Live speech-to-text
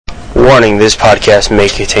Warning, this podcast may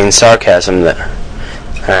contain sarcasm that...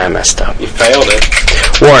 I messed up. You failed it.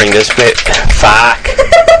 Warning, this may... Fuck.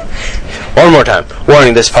 One more time.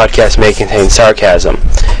 Warning, this podcast may contain sarcasm.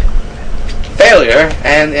 Failure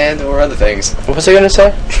and or other things. What was I going to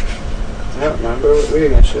say? I don't remember what we were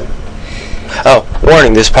going to say. Oh,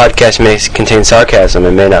 warning, this podcast may contain sarcasm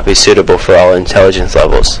and may not be suitable for all intelligence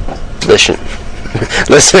levels.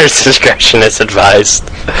 Listener's discretion is advised.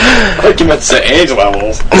 I thought you meant to say age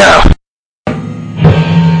levels. No.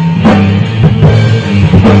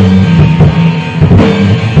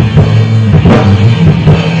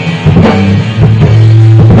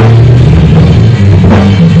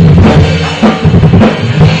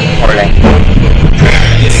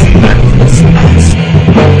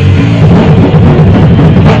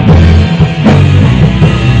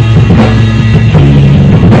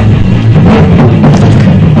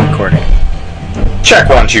 Check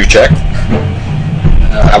 1, 2, check.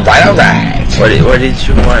 Alright. What did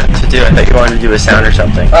you want to do? I thought you wanted to do a sound or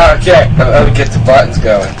something. Okay, let me get the buttons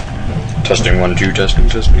going. Testing 1, 2, testing.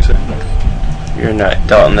 You're not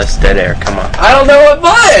Dalton, that's dead air. Come on. I don't know what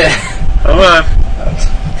button! Come on.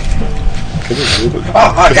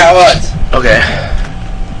 Oh, I got what? Okay.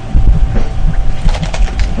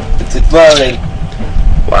 It's loading.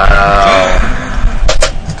 Wow.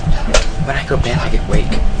 When I go back, I get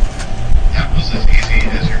wake. Almost as easy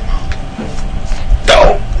as your mom. No.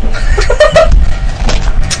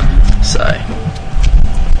 Sigh.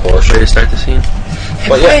 Horse. Ready to start the scene?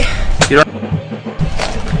 Well, yeah. You don't...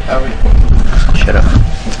 Are we? Shut up.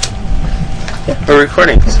 Yeah, we're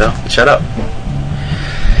recording, so shut up.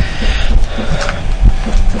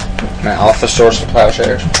 My alpha source of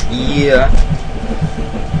plowshares. Yeah.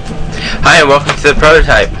 Hi, and welcome to the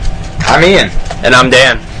prototype. I'm Ian. And I'm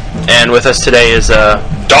Dan. And with us today is,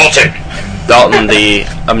 Dalton the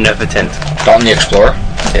Omnipotent. Dalton the Explorer.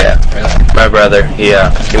 Yeah. Really? My brother. He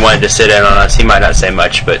wanted to sit in on us. He might not say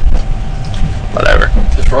much, but whatever.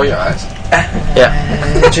 Just roll your eyes. Yeah.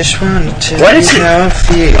 I just wanted to What is it?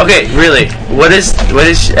 feel. Okay, really. What is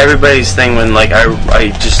everybody's thing when like I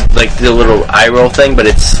just like the little eye roll thing, but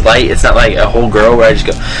it's slight. It's not like a whole girl where I just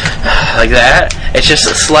go like that. It's just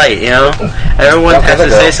a slight, you know. Everyone has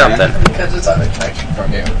to say something. Because it's unexpected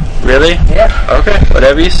from you. Really? Yeah. Okay.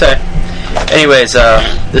 Whatever you say. Anyways,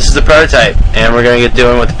 this is the prototype, and we're gonna get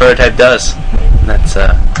doing what the prototype does. And that's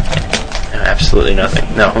absolutely nothing.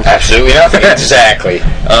 No. Absolutely nothing. Exactly.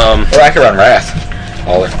 Or I could run Wrath.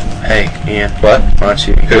 Holler. Hey, Ian. What? Why don't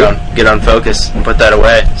you get on focus and put that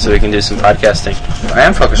away so we can do some podcasting? I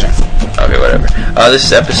am focusing. Okay, whatever. This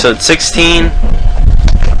is episode 16.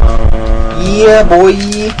 Yeah, boy.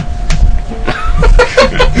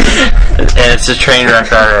 And it's a train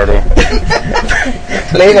wreck already.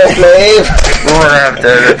 Flavor Flav. We're gonna have to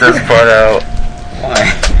edit this part out.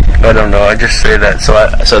 Why? I don't know. I just say that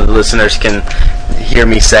so the listeners can hear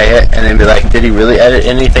me say it and then be like, "Did he really edit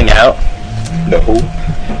anything out?" No.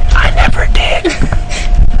 I never did.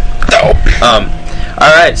 No.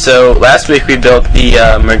 All right. So last week we built the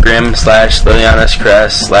Magrim / Liliana's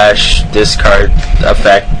Crest / discard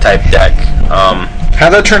effect type deck.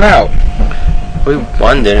 How'd that turn out? We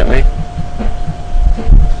won, didn't we?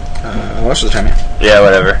 Most of the time, yeah. Yeah,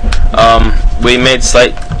 whatever. We made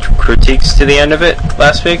slight critiques to the end of it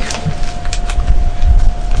last week.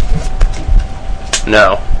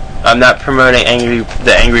 No, I'm not promoting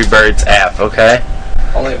the Angry Birds app, okay?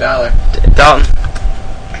 Only $1. Dalton.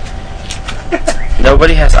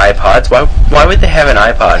 Nobody has iPods. Why would they have an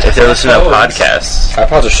iPod if they're listening to podcasts?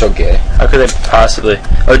 iPods are so gay. How could they possibly?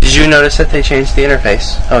 Oh, did you notice that they changed the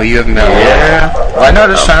interface? Oh, you haven't been on Yeah. Well, I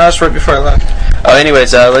noticed right before I left. Oh,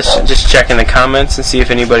 anyways, let's just check in the comments and see if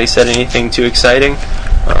anybody said anything too exciting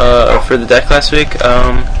for the deck last week.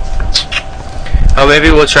 Oh,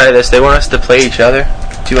 maybe we'll try this. They want us to play each other.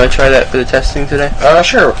 Do you want to try that for the testing today?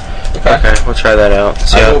 Sure. Okay, we'll try that out.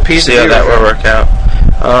 See how that will work out.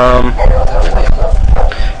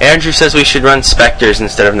 Andrew says we should run Spectres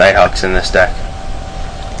instead of Nighthawks in this deck.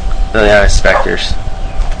 Yeah, Spectres.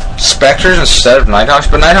 Spectres instead of Nighthawks,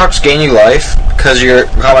 but Nighthawks gain you life because you're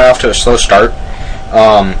coming off to a slow start.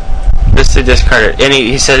 Just to discard it. And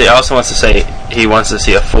he said he also wants to say he wants to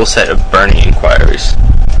see a full set of Burning Inquiries.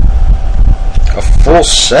 A full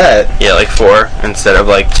set? Yeah, like 4 instead of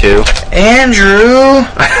like 2. Andrew!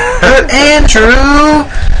 But Andrew!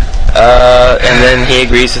 And then he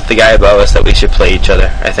agrees with the guy above us that we should play each other,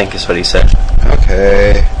 I think is what he said.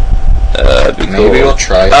 Okay. Maybe we'll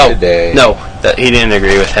try today. No, he didn't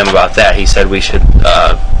agree with him about that. He said we should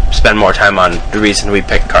spend more time on the reason we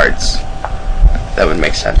pick cards. That would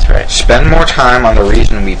make sense, right? Spend more time on the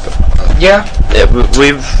reason we... Yeah,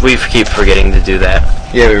 we keep forgetting to do that.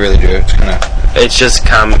 Yeah, we really do. It's just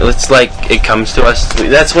it's like it comes to us.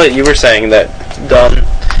 That's what you were saying, that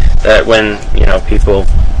when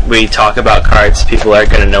we talk about cards, people are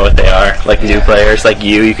going to know what they are. Like new players, like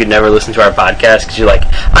you could never listen to our podcast because you're like,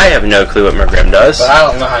 I have no clue what Mergrim does. But I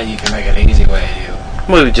don't know how you can make an easy way to.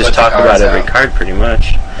 Well, we just talk about every card pretty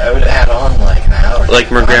much. I would add on like an hour. Like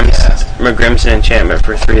Mergrim's an enchantment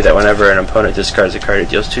for 3 that whenever an opponent discards a card, it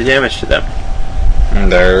deals 2 damage to them.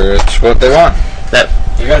 And that's what they want.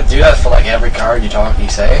 You gotta do that for like every card you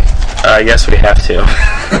say? I guess we have to.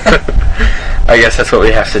 I guess that's what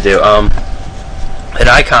we have to do. And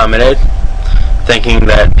I commented, thinking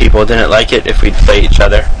that people didn't like it if we'd play each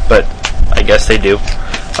other, but I guess they do.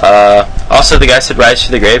 Also, the guy said Rise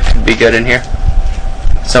to the Grave could be good in here.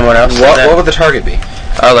 Someone else said that. What would the target be?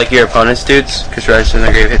 Like your opponent's dudes, because Rise to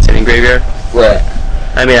the Grave hits any graveyard. Right.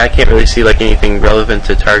 I mean, I can't really see like anything relevant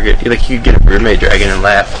to target. Like you could get a Broodmate Dragon and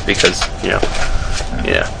laugh because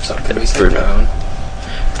So could we say Pwn?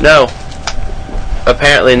 No.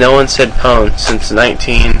 Apparently, no one said Pwn since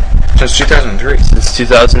 2003. Since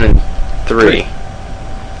 2003.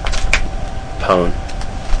 Pwn.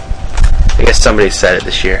 I guess somebody said it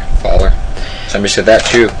this year. Baller. Somebody said that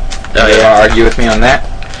too. Oh, you yeah. want to argue with me on that?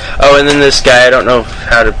 Oh, and then this guy, I don't know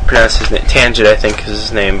how to pronounce his name. Tangent, I think, is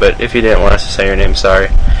his name, but if you didn't want us to say your name, sorry.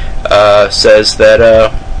 Says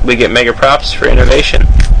that we get mega props for innovation.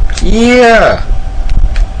 Yeah.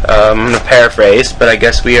 I'm going to paraphrase, but I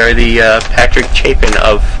guess we are the Patrick Chapin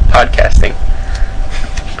of podcasting.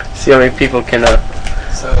 See how many people can...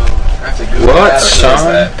 So, I have to Google What that, or song?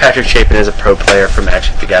 that? Patrick Chapin is a pro player for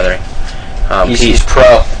Magic the Gathering. He's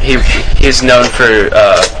pro. He's known for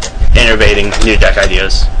innovating new deck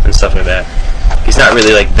ideas and stuff like that. He's not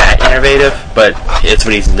really like that innovative, but it's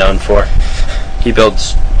what he's known for. He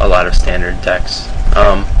builds a lot of standard decks.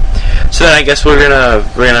 So then I guess we're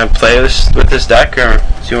gonna play this with this deck, or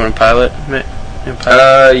do you want to pilot?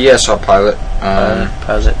 Yes, I'll pilot.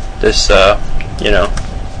 Pilot this.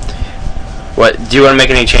 What do you want to make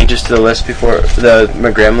any changes to the list before the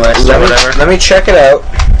Mergrim list or whatever? Let me check it out.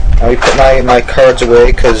 Let me put my cards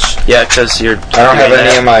away because Yeah, because you're. I don't have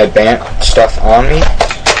any of my band stuff on me.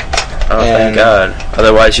 Oh, thank God.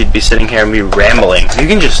 Otherwise, you'd be sitting here and be rambling. You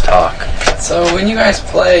can just talk. So when you guys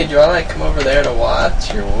play, do I like come over there to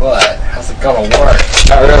watch or what? How's it gonna work?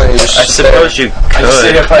 Not really. I suppose you I just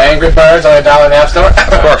sit here could. and play Angry Birds on a $1 App Store?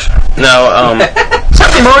 Of course. No,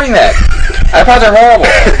 Stop promoting that. iPods are horrible.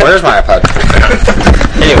 Where's my iPod?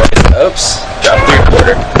 anyway, Oops. drop the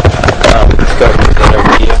recorder. Go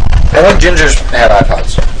over to you. I think Gingers have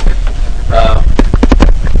iPods.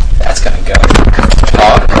 That's gonna go.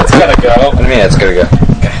 It's gonna go. What do you mean it's gonna go?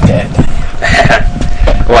 God damn.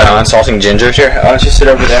 What, I'm insulting Gingers here? Why don't you sit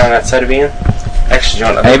over there on that side of Ian? Actually, do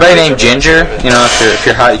you want to... Anybody named Ginger? You know, if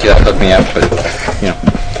you're hot, you can hook me up, but,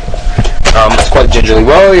 it's quite gingerly.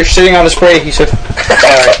 Whoa, you're sitting on a spray, he said.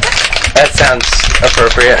 That sounds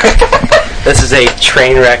appropriate. This is a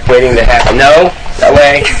train wreck waiting to happen. No, that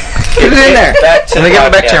way. Get it in there. Back to Let me the give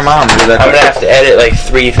it back to podcast. your mom. Do that I'm going to have to edit like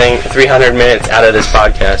 300 minutes out of this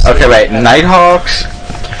podcast. Okay, wait. Nighthawks?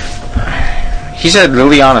 He said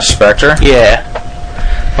Liliana Spectre? Yeah.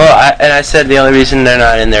 Well, I said the only reason they're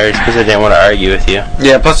not in there is because I didn't want to argue with you.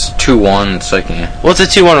 Yeah, plus 2/1. It's like, yeah. Well, it's a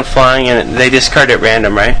 2/1 flying, and they discard at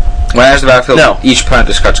random, right? When I was the battlefield, No. each opponent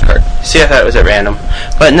discards a card. See, I thought it was at random.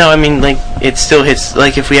 But no, I mean, like, it still hits,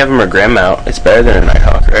 like, if we have a Mergrim out, it's better than a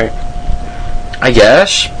Nighthawk, right? I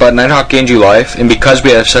guess, but Nighthawk gained you life, and because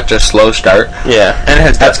we have such a slow start, Yeah, and it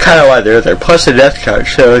has that's kind of why they're there. Plus the death card,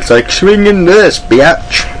 so it's like swinging this,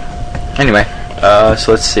 biatch. Anyway,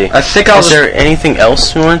 so let's see. I think I'll Is just... there anything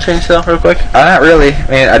else we want to change to that real quick? Not really. I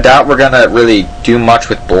mean, I doubt we're gonna really do much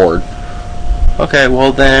with board. Okay,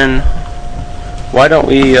 well then, why don't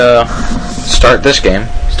we Start this game.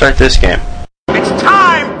 start this game? It's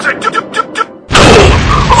time to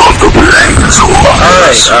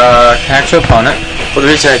Alright, connect to opponent. Well,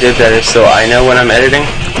 the reason I did that is so I know when I'm editing,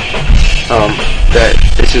 that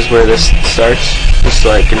this is where this starts, just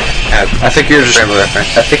so I can have I think you're just... frame of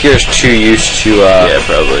reference. I think you're just too used to, Yeah,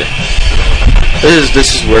 probably. This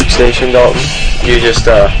is workstation, Dalton. You just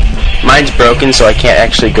mine's broken, so I can't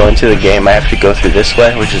actually go into the game. I have to go through this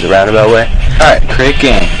way, which is a roundabout way. Alright, create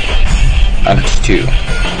game. Under 2.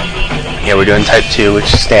 Yeah, we're doing Type 2,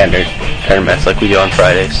 which is standard tournaments like we do on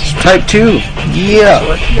Fridays. Type 2. Yeah.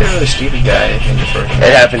 What if you're a stupid guy in the first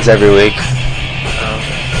It happens every week.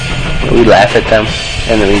 We laugh at them,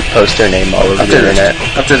 and then we post their name all over the internet.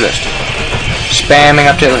 Up to this. Spamming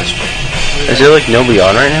up to list. Is there like nobody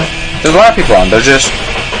on right now? There's a lot of people on. There's just...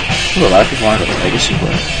 Ooh, a lot of people on the legacy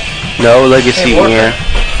board. No legacy Hey, Walker. here.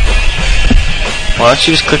 Why don't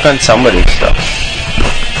you just click on somebody's stuff?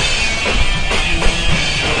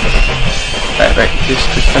 Right, just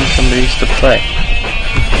click on somebody's to play.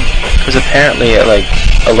 Because apparently at like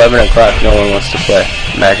 11 o'clock no one wants to play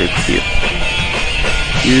Magic with you.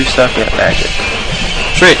 You suck at Magic.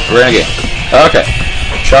 Sweet, we're in a game. Okay.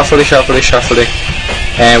 Shuffly, shuffly, shuffly.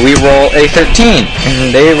 And we roll a 13.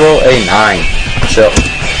 And they roll a 9. So,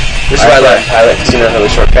 This is why I like Pilot, because you know how the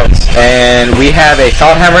shortcuts. and we have a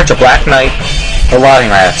Thought Hemorrhage, a Black Knight, a Rotting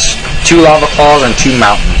Rats, 2 Lava Claws, and 2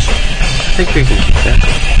 Mountains. I think we can keep that.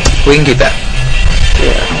 We can keep that.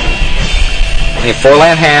 Yeah. A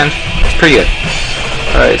 4-land hand. It's pretty good.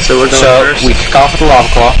 Alright, so we're going So, first. we kick off with the Lava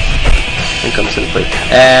Claw. And comes to the plate.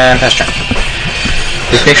 And pass turn.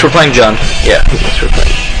 This makes we're playing Jund. Yeah, that's we're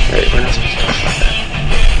playing. Alright, we're not supposed to talk about that.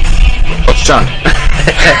 What's Jund?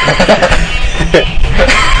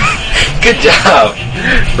 Good job.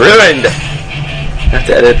 Ruined! I have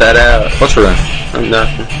to edit that out. What's ruined? I'm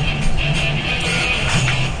nothing.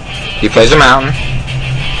 He plays a mountain.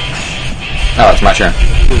 Oh, it's my turn.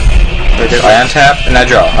 So I untap and I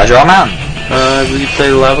draw. I draw a mountain. Will you play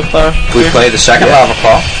the Lava Claw? We play the second Lava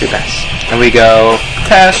Claw. Your pass. And we go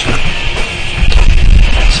pass.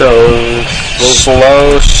 So,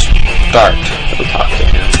 Slow start. we'll talk to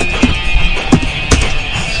him.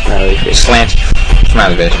 Smiley face. Slant.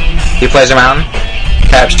 Smiley face. He plays a mountain.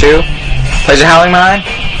 Taps 2. Plays a Howling Mine.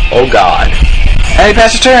 Oh god. And he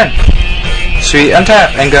passes turn. Sweet.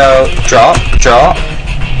 Untap and go draw. Draw.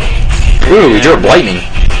 Ooh, we drew a Lightning.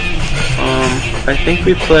 I think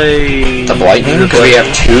we play... The Lightning? Because we have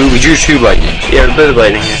 2. We drew 2 Lightnings. Yeah, we play the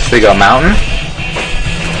Lightning here. So we go mountain.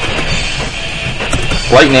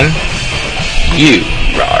 Lightning. You.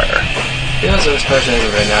 Rawr. You know, so this person isn't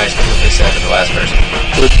very nice because they said to the last person.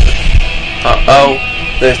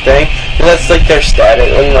 Their thing? And that's like their status,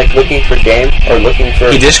 when like looking for game, or looking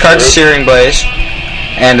for... He discards a group. Searing Blaze.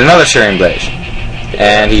 And another Searing Blaze.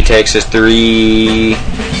 And he takes his 3...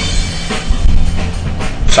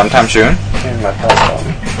 sometime soon. Here's my pencil.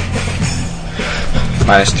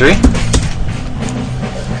 Minus 3.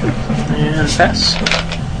 And pass.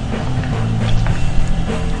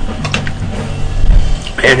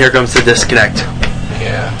 And here comes the disconnect.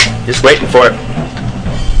 Yeah. Just waiting for it.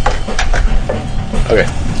 Okay.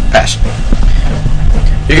 Pass.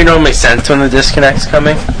 You can normally sense when the disconnect's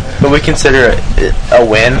coming, but we consider it a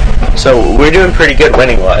win. So we're doing pretty good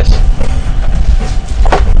winning-wise.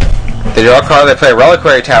 They draw a card, they play a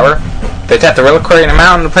Reliquary Tower. They tap the Reliquary in a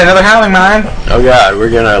mountain to play another Howling Mine. Oh god, we're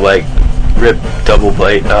gonna like rip double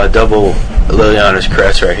Liliana's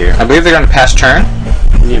Crest right here. I believe they're going to pass turn.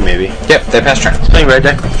 Yeah, maybe. Yep, they pass turn. Playing red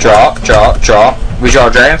deck. Draw, draw, draw. We draw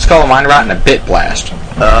a Dragon Skull, a Mind Rot, and a Bit Blast.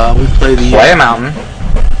 We play the... Play a mountain.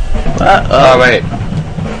 Oh, wait.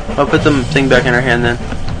 I'll put the thing back in our hand then.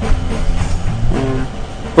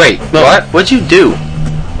 Wait, No, what? What'd you do?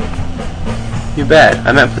 You're bad.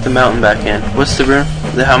 I meant put the mountain back in. What's the room?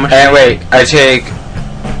 How much? And wait, I take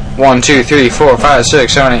 1, 2, 3, 4, 5,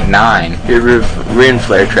 6, 7, 8, 9. Your Rin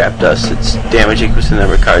Flare trapped us. Its damage equals the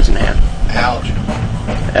number of cards in hand. Ouch.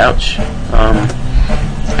 Ouch.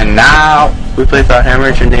 And now, We play Thought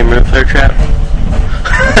Hemorrhage and name Rin Flare Trap.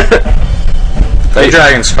 play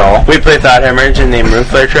Dragon Skull. We play Thought Hemorrhage and name Rin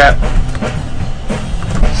Flare Trap.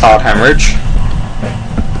 Thought Hemorrhage.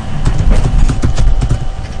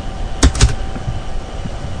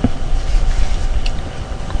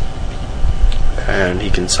 And he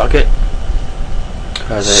can suck it.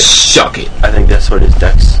 Suck it. I think that's what his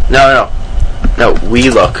deck's... No, we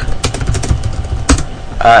look.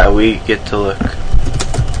 We get to look.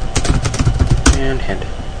 And hand it.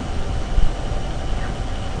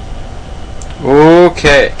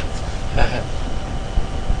 Okay.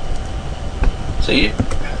 So you...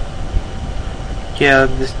 Yeah,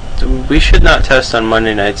 we should not test on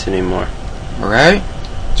Monday nights anymore. Right?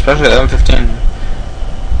 Especially at 11:15.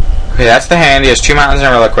 Okay, that's the hand. He has 2 mountains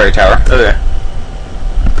and a Reliquary Tower. Okay.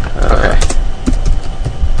 Okay.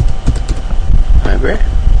 Library?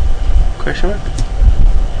 Question mark?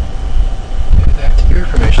 They have to give your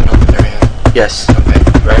permission to open their hand. Yes. Okay,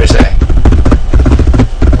 right to say.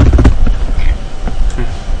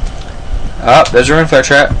 Oh, there's a Rune Flare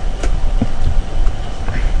Trap.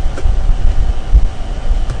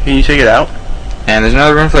 Can you take it out? And there's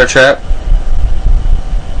another Rune Flare Trap.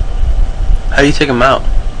 How do you take them out?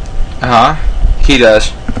 He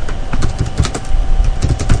does.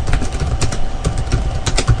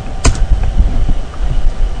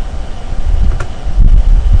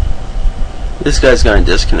 This guy's gonna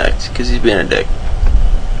disconnect because he's being a dick.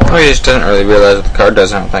 Oh, he just doesn't really realize what the card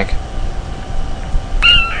does, I don't think.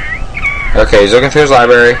 Okay, he's looking through his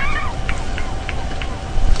library.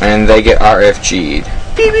 And they get RFG'd.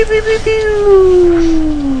 Pew, pew, pew, pew,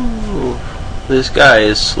 pew. This guy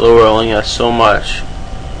is slow rolling us so much.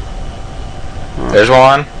 There's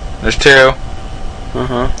one. There's two.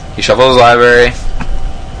 He shuffles his library.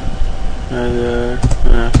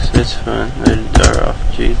 It's fun. They're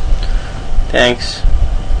off. Gee. Thanks.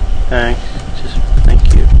 Just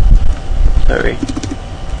thank you. Sorry.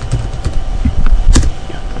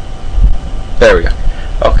 There we go.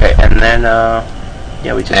 Okay, and then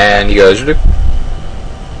yeah, we just And he goes.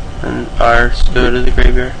 and ours go to the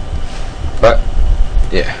graveyard. But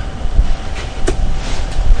yeah.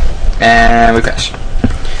 And we pass.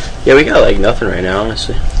 Yeah, we got like nothing right now,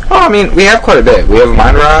 honestly. Well, I mean, we have quite a bit. We have a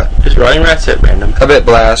Mind Rot, Just Rotting Rats at random. a Bit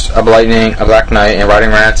Blast, a Lightning, a Black Knight, and Rotting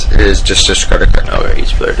Rats is just discard a card. Oh, where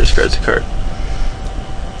each player discards a card.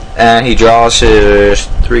 And he draws his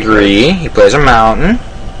three. He plays a mountain.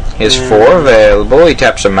 He has 4 available. He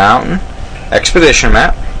taps a mountain. Expedition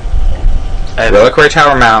map. Reliquary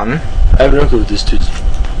Tower Mountain. I have no clue what this dude's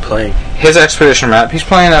playing. His expedition map. He's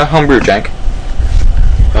playing a homebrew jank.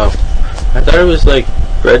 Oh. I thought it was like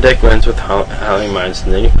Red Deck wins with Howling Mines,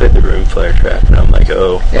 and then you played the Room Flare Trap, and I'm like,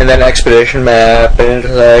 oh. And then expedition map, and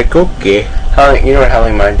it's like, okay. You know what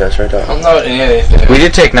Howling Mine does, right, Doc? I don't know what any of these do. We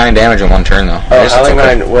did take 9 damage in one turn, though. Oh, Howling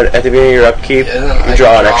Mine, what, at the beginning of your upkeep, you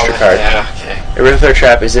draw an extra card. Yeah, okay. A Room Flare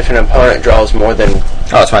Trap is if an opponent draws more than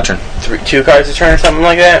Oh, it's my turn. 2 cards a turn or something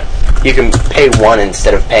like that, you can pay 1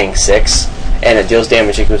 instead of paying 6, and it deals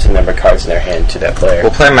damage equal to the number of cards in their hand to that player.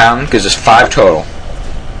 We'll play mountain, because there's 5 total.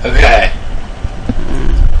 Okay.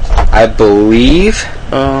 I believe.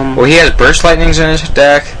 Well, he has Burst Lightnings in his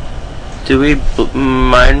deck. Do we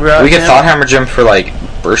Mind Rot We could him? Thought Hammer Gem for, like,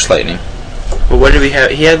 Burst Lightning. Well, what did we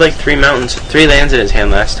have? He had like 3 mountains, 3 lands in his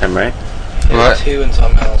hand last time, right? What? 2 and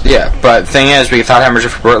something else. Yeah, but the thing is, we could Thought Hammer Gem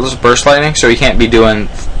for Burst Lightning, so he can't be doing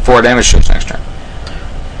 4 damage to us next turn.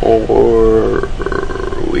 Or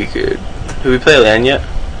we could. Did we play a land yet?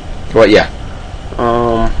 What, yeah.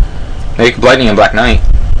 Make Lightning and Black Knight.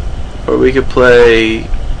 Or we could play.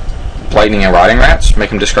 Lightning and Rotting Rats, make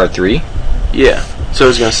him discard 3. Yeah. So I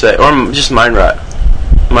was gonna say, or just Mind Rot.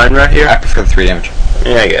 Mind Rot here. I prefer the 3 damage.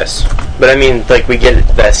 Yeah, I guess. But I mean, like we get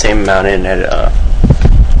that same amount in at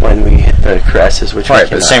when we hit the caresses, which Right, we but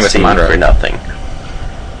cannot same with the see Mind Rot. for nothing.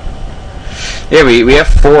 Yeah, we have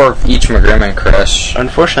 4 of each McGrim and Caress.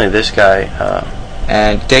 Unfortunately, this guy.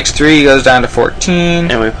 And he takes 3, goes down to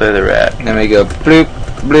 14. And we play the rat. Then we go bloop,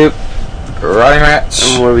 bloop, Rotting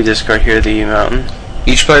Rats. And what do we discard here? The mountain.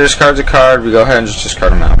 Each player discards a card. We go ahead and just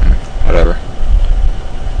discard a mountain. Whatever.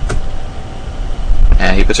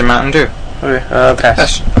 And he puts a mountain too. Okay,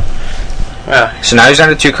 pass. Wow. So now he's down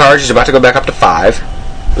to 2 cards. He's about to go back up to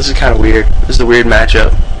 5. This is kind of weird. This is a weird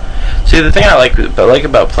matchup. See, the thing I like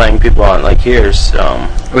about playing people on like here is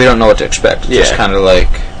We don't know what to expect. It's just Yeah. kind of like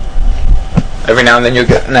every now and then you'll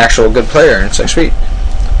get an actual good player, and it's like, sweet.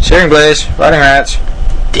 Searing Blaze, Rotting Rats,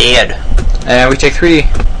 dead. and we take 3.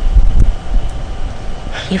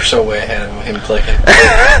 You're so way ahead of him clicking.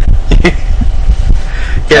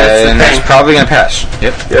 Yeah, that's and the that's thing. probably gonna pass.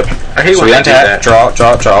 Yep. I hate So when we they do untap,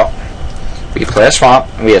 that. draw. We play a swamp.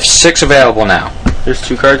 And we have 6 available now. There's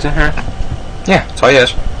 2 cards in here. Yeah, that's all he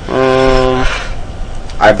has.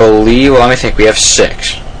 I believe. Well, let me think. We have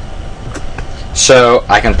 6. So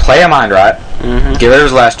I can play a Mind Rot. Get rid of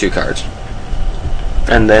his last 2 cards.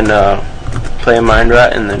 And then play a Mind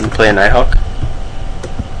Rot, and then play a Nighthawk.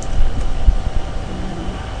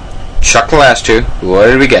 Chuck the last 2. What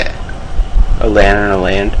did we get? A land and a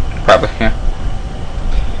land. Probably. Yeah.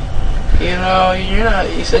 You know, you're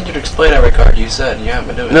not. You said you'd explain every card you said, and you haven't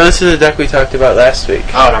been doing No, it. this is a deck we talked about last week.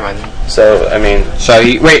 Oh, never mind. So I mean, So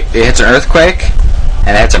it hits an earthquake,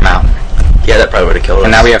 and it hits a mountain. yeah, that probably would have killed us.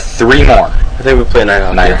 And now we have 3 more. I think we play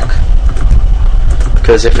Nighthawk. Nighthawk.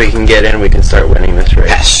 Because if we can get in, we can start winning this race.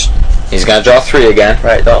 Yes. He's gonna draw 3 again.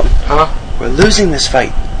 Right, Dalton? Huh? We're losing this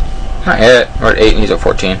fight. Not yet. We're at 8 and he's at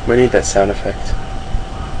 14. We need that sound effect.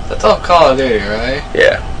 That's all Call of Duty, right?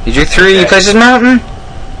 Yeah. He drew 3. He Okay. plays his mountain.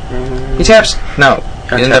 He taps. No. He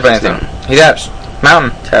doesn't tap Untaps anything. mountain. He taps.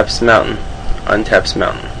 Mountain. Taps mountain. Untaps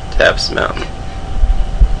mountain. Taps mountain.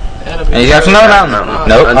 And he taps another mountain. Mountain.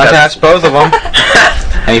 Nope. Untaps. Untaps both of them.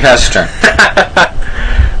 And he passes his turn.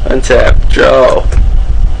 Untap. Draw.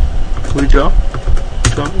 We draw?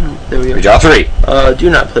 Draw? There we go. We draw 3. Do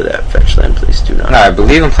not play that fetch land, please. Do not. No, I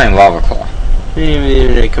believe I'm playing Lava Claw.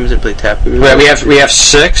 It comes in play tap. We have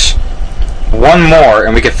 6. 1 more,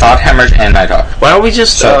 and we get Thought Hammers and Nighthawk. Why don't we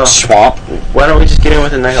just So swamp. Why don't we just get in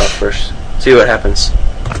with a Nighthawk first? See what happens.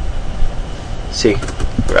 See.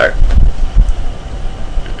 Right.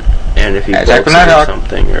 And if he Attack bolts the it or Nighthawk.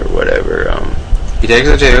 something or whatever, He takes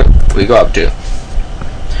a 2. We go up 2.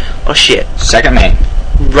 Oh shit. Second main.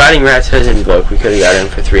 Rotting Rats has Invoke. We could have got him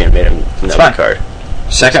for 3 and made him another fine. card.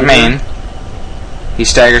 Second main. He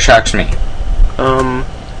Stagger Shocks me.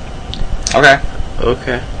 Okay.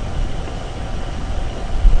 Okay.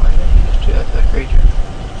 Why did you just do that to that creature?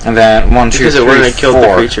 And then 1, 2, Because it 3, wouldn't have killed the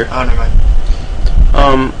 4. creature. Oh, never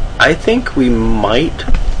mind. I think we might.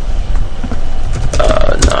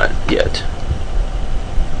 Not yet.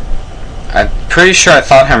 I'm pretty sure I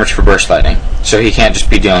thought Hemorrhage for Burst Lightning, so he can't just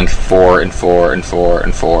be dealing 4 and 4 and 4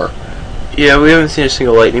 and 4. Yeah, we haven't seen a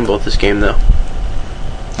single lightning bolt this game though.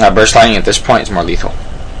 Burst Lightning at this point is more lethal.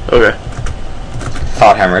 Okay.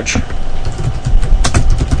 Thought Hemorrhage.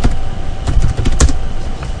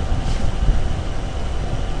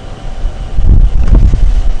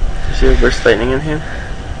 Does he have burst lightning in hand?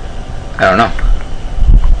 I don't know.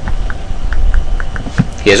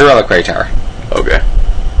 He has a Reliquary Tower. Okay.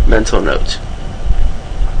 Mental notes.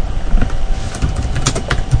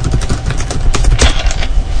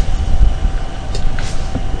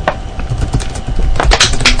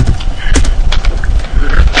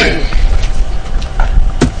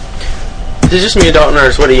 Is it just me, Dalton, or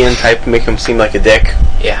is what Ian type make him seem like a dick?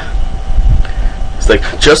 Yeah. It's like,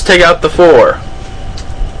 just take out the 4.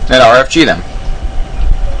 And RFG them.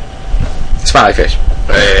 Smiley face.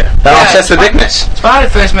 That offsets the dickness. Smiley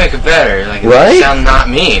face make it better. Like, it Right? sound not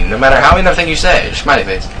mean, no matter how mean thing you say. Just smiley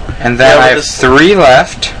face. And then Yeah, I but have this- 3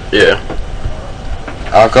 left. Yeah.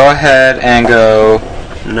 I'll go ahead and go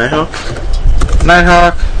Nighthawk?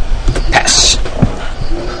 Nighthawk. Pass.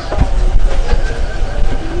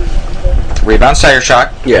 Rebound Stagger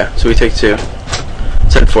Shock. Yeah, so we take 2.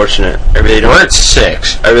 It's unfortunate. I really We're don't. at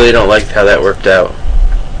 6. I really don't like how that worked out.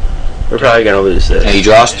 We're probably gonna lose this. And he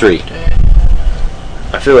draws 3.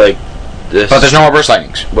 I feel like this. But there's no more Burst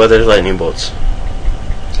Lightnings. Well, there's lightning bolts.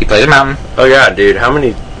 He plays a mountain. Oh god, dude, how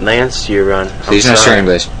many lands do you run? Please no Steering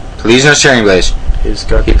Blaze. Please no Steering Blaze. He's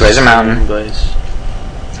got. He the plays a mountain. Steering Blaze.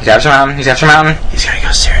 He taps a mountain. He taps a mountain. He's gonna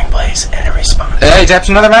go Searing Blaze and a response. He taps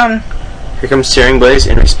another mountain. Here comes Searing Blaze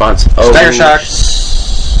in response. Oh, Stagger Shock.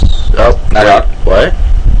 Oh, Nighthawk. What?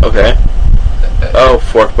 Okay. Oh,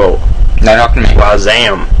 Fork Bolt. Nighthawk to me.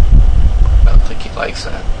 Wazam. I don't think he likes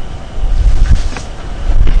that.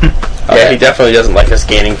 Yeah, Okay. he definitely doesn't like us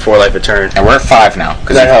gaining 4 life a turn. And we're at 5 now.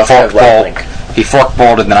 Because he Nighthawk fork has life bolt. link. He fork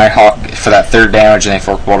bolted the Nighthawk for that 3rd damage, and they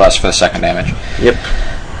fork bolted us for the 2nd damage. Yep.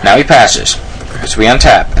 Now he passes. So we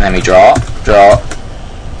untap, and then we draw.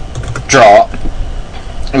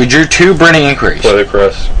 We drew 2 Burning Inquiries. Play the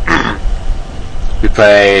cross. We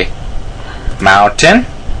play Mountain,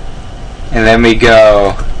 and then we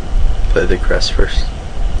go Play the crest first.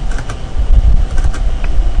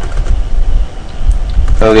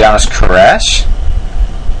 Liliana's Caress.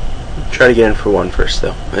 Try to get in for 1 first,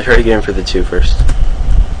 though. I try to get in for the 2 first.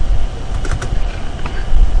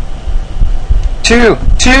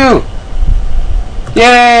 2!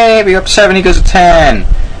 Yay! We go up to 7, he goes to 10.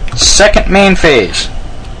 Second main phase.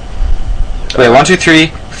 Wait, 1, 2, 3,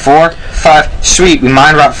 4, 5. Sweet, we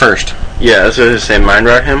Mind Rot first. Yeah, that's what I was saying. Mind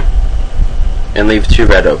Rot him. And leave 2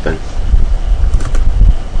 red open.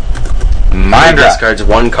 Mind He Rot. discards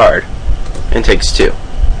 1 card. And takes 2.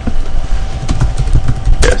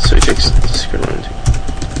 Yeah, so he takes discard 1 and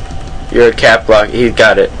 2. You're a cap block. He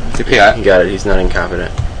got it. Yeah. He got it. He's not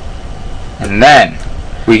incompetent. And then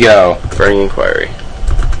we go Burning Inquiry.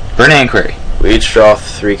 Burning Inquiry. We each draw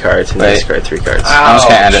 3 cards and Wait. discard 3 cards. I'm just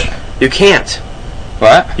gonna end it. You can't.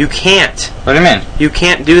 What? You can't. What do you mean? You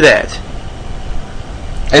can't do that.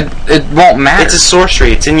 It won't matter. It's a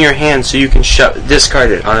sorcery. It's in your hand, so you can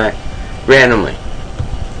discard it on it randomly.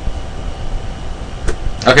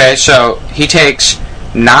 Okay, so he takes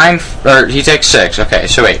 9, or he takes 6. Okay,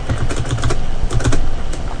 so wait.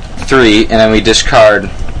 3, and then we discard.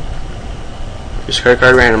 Discard a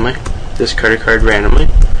card randomly. Discard a card randomly.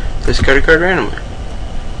 Discard a card randomly.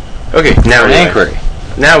 Okay, now we Burning win. Inquiry.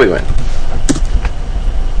 Now we win.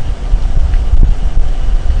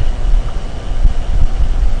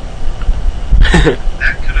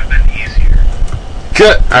 That could have been easier.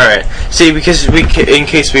 Good. All right. See, because in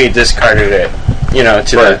case we discarded it, you know,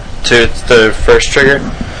 to the first trigger,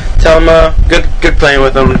 tell him, good playing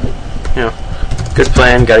with him. You know, good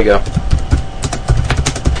plan. Gotta go.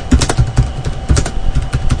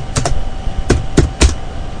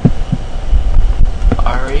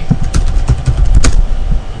 Ari?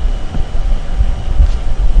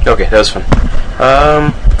 Okay, that was fun.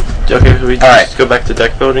 Okay, we just Alright. go back to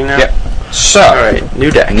deck building now. Yep. So, Alright, new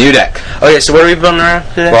deck. new deck. Okay, so what are we building around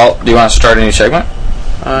today? Well, do you want to start a new segment?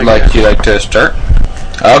 Yeah. You like to start?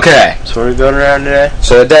 Okay. So what are we building around today?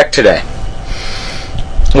 So the deck today.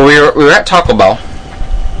 Well, we were at Taco Bell,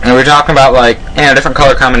 And we're talking about like different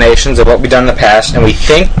color combinations of what we've done in the past, and we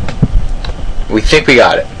think we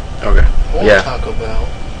got it. Okay. More Yeah. Taco Bell.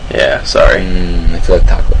 Yeah. Sorry. I feel like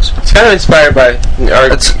tacos. It's kind of inspired by our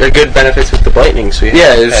good benefits with the Blightnings we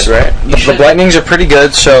Yeah, had, right? the Blightnings are pretty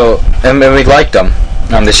good. So and we liked them.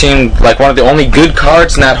 They seemed like one of the only good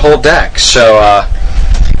cards in that whole deck. So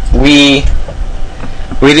we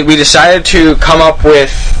decided to come up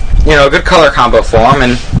with a good color combo for them.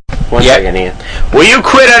 And One second, Ian. Will you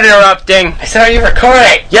quit interrupting? I said, are you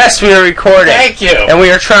recording? Yes, we are recording. Thank you. And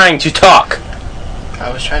we are trying to talk.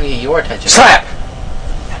 I was trying to get your attention. Slap!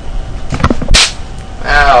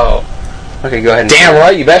 Ow. Okay, go ahead. damn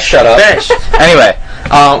right, you best shut up. Finish. Anyway,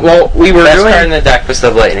 we were Best doing. card in the deck was the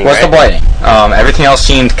Blightning, What's right? the Blightning? Everything else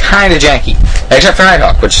seemed kind of janky, except for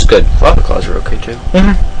Nighthawk, which is good. Lava Claws are okay, too.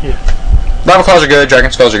 Lava Claws are good, Dragon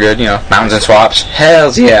Skulls are good, Mountains and Swaps.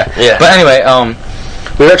 Hells yeah. Yeah. But anyway,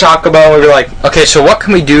 we were talking about, we were like, okay, so what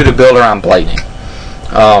can we do to build around Blightning?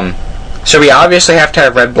 So we obviously have to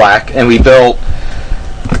have red-black, and we built,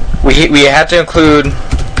 we had to include,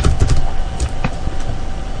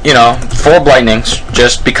 4 Blightnings,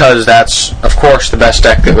 just because that's, of course, the best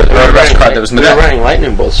deck, the best card that was in the We were deck. running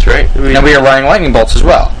Lightning Bolts, right? And we are running Lightning Bolts as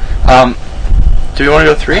well. Do we want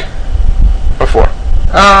to go 3? Or 4?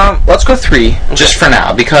 Let's go 3, just for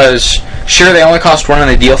now, because sure they only cost 1 and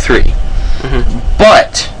they deal 3.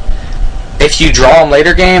 But if you draw them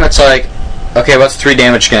later game, it's like, okay, what's 3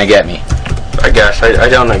 damage gonna get me? I guess. I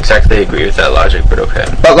don't exactly agree with that logic, but okay.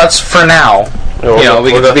 But let's, for now, We'll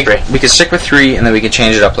go 3. we could stick with 3 and then we can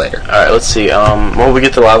change it up later. Alright, let's see. Well, we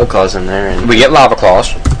get the Lava Claws in there. And We get Lava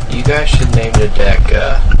Claws. You guys should name the deck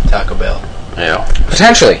Taco Bell. yeah.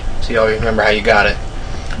 Potentially. So you always remember how you got it.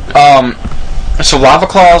 So Lava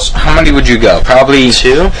Claws, how many would you go? Probably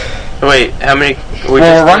 2? Wait, how many?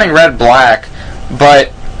 We're running red-black,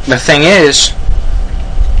 but the thing is,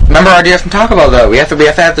 remember our idea from Taco Bell though, we have to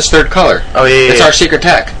have this third color. Oh, yeah. It's our secret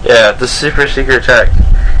tech. Yeah, the super secret tech.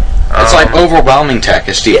 It's like overwhelming tech,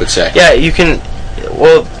 as Steve would say. Yeah, you can.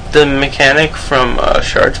 Well, the mechanic from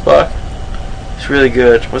Shards Block is really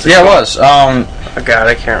good. What's it Yeah, it called? was. Oh god,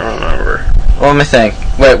 I can't remember. Let me think.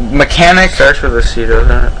 Wait, mechanic. Starts with a C, doesn't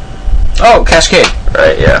it? Oh, Cascade.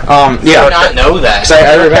 Right, yeah. I did Yeah. not know that. 'Cause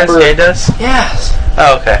I remember. Cascade does? Yes.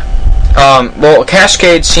 Oh, okay. Well,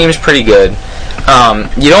 Cascade seems pretty good.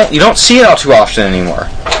 You don't see it all too often anymore.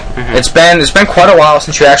 It's been quite a while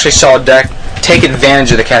since you actually saw a deck take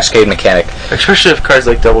advantage of the Cascade mechanic. Especially if cards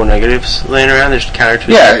like double negatives laying around, there's counter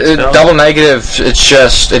to Yeah, it. double negative.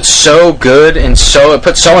 It's so good and it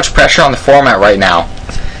puts so much pressure on the format right now.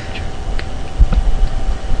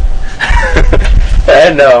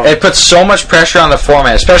 I know. It puts so much pressure on the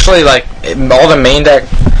format, especially like all the main deck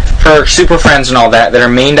for Super Friends and all that are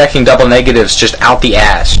main decking double negatives just out the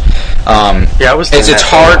ass. Yeah, I was. It's doing that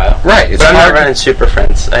for a hard, while. right? It's But I'm hard. not running Super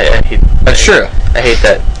Friends. I hate. That's true. I hate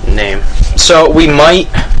that name. So we might.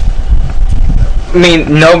 I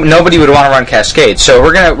mean, nobody would want to run Cascade. So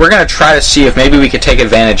we're gonna try to see if maybe we could take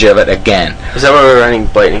advantage of it again. Is that why we're running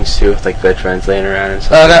Blightnings too, with like Veterans laying around and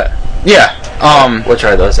stuff? Yeah. We'll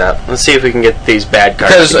try those out. Let's see if we can get these bad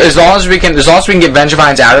cards. Because as long as we can get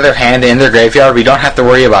Vengevines out of their hand and in their graveyard, we don't have to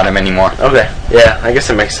worry about them anymore. Okay. Yeah, I guess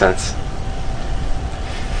it makes sense.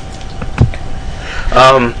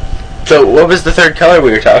 So what was the third color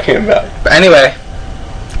we were talking about? But anyway,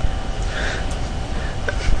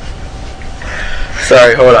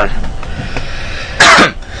 Sorry, hold on.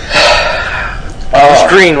 It was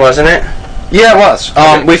green, wasn't it? yeah, it was.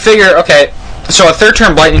 We figure, okay, so a third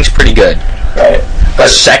turn Blightning's pretty good. Right. A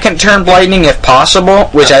second turn Blightning, if possible,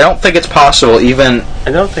 which I don't think it's possible, even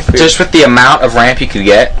I don't think we. just with the amount of ramp you could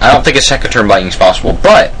get, I don't think a second turn Blightning's possible.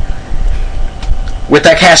 But with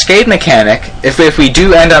that Cascade mechanic, if we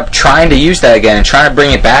do end up trying to use that again and trying to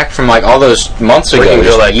bring it back from like all those months we ago, can go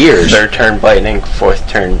just like years, third turn Blightning, fourth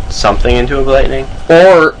turn something into a Blightning.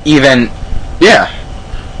 or even, yeah.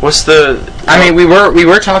 What's the? I mean, we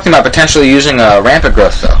were talking about potentially using a Rampant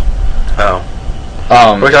Growth though. Oh.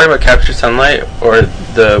 We're talking about Captured Sunlight or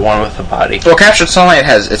the one with the body. Well, Captured Sunlight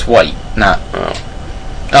it's white, not.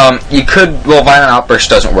 Oh. You could. Well, Violent Outburst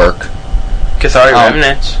doesn't work. Cathari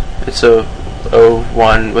Remnant. It's a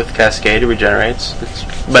 0/1 with Cascade. It regenerates.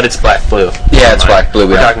 But it's black-blue. Yeah, it's black-blue.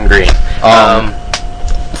 We're talking green.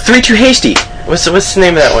 3/2 Hasty. What's the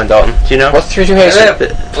name of that one, Dalton? Do you know? What's 3/2 Hasty?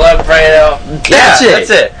 Blood Brain Elf. That's it. That's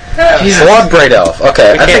it. Blood Braid Elf.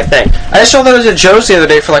 Okay. I can't think. I just saw that was at Joe's the other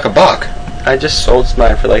day for like $1. I just sold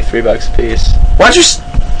mine for like $3 a piece. Why'd you?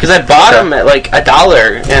 Because I bought them at like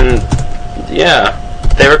 $1, and yeah,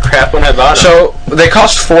 they were crap when I bought them. So they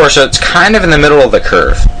cost $4, so it's kind of in the middle of the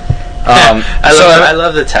curve. I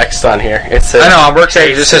love the text on here. It's I know, on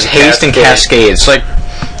Workspace it says haste and cascades. Like,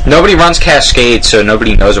 nobody runs Cascade, so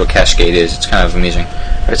nobody knows what Cascade is. It's kind of amusing.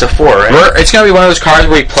 It's a 4, right? It's going to be one of those cards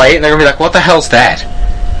where you play it, and they're going to be like, what the hell's that?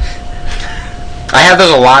 I have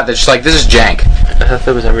those a lot that's just like, this is jank. I thought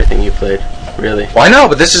that was everything you played. Really? Well, I know,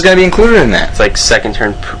 but this is going to be included in that. It's like second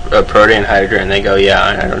turn Protean Hydra, and they go, yeah,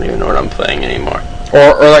 I don't even know what I'm playing anymore.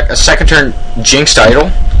 Or like a second turn Jinxed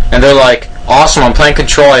Idol, and they're like, awesome, I'm playing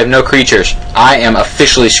Control, I have no creatures. I am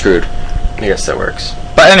officially screwed. I guess that works.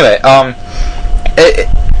 But anyway,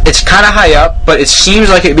 it's kind of high up, but it seems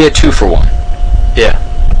like it'd be a 2-for-1. Yeah.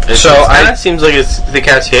 It kind of I seems like the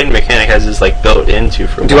Cascade mechanic has this like built in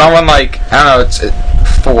 2-for-1. do I want like, I don't know,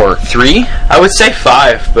 it's 4, 3? I would say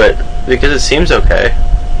 5, but because it seems okay.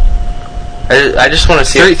 I just want to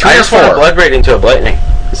see. Three I just or want to 4? blood braid into a Blightning.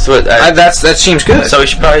 That's what That seems good. So we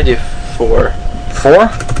should probably do 4. 4?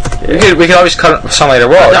 Yeah. We could always cut some later.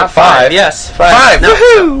 Whoa, not 5. Yes, 5. 5. No,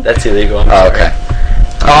 Woohoo! no, that's illegal. I'm Oh,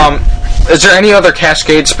 sorry. okay. Is there any other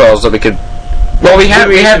Cascade spells that we could? Well, we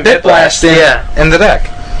had Bit Blast in the deck,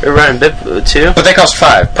 We're running Bit 2. but they cost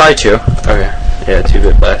 5, probably 2. Okay. Yeah, 2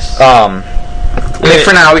 Bit Blast. I mean,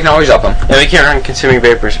 for now we can always up them. And we can't run Consuming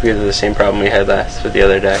Vapors because of the same problem we had last with the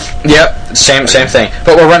other deck. Yep, same thing.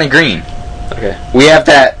 But we're running green. Okay. We have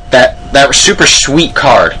that super sweet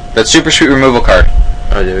card, that super sweet removal card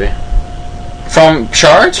Oh, do we? from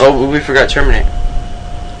Shards. Oh, we forgot Terminate.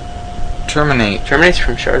 Terminate. Terminate's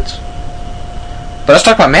from Shards. But let's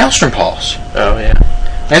talk about Maelstrom Pulse. Oh, yeah.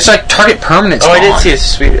 And it's like target permanent's I did gone. see a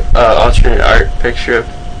sweet alternate art picture of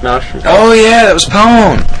Maelstrom. Oh yeah, that was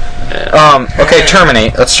Pwn. Yeah. Okay,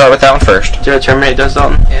 Terminate. Let's start with that one first. Do you know what Terminate does,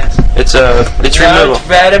 Dalton? Yes. It's removal. It's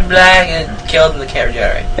red and black and killed in the carriage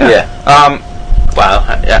area. Yeah. Wow.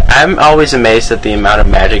 I'm always amazed at the amount of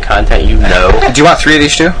Magic content you know. Do you want 3 of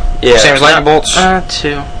these too? Yeah. Same as Lightning Bolts? 2.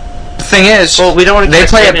 The thing is, Well, we don't want to they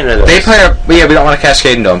play into those. we don't want to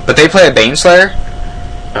cascade into them, but they play a Baneslayer,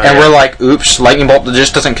 Oh, and yeah. we're like, oops, Lightning Bolt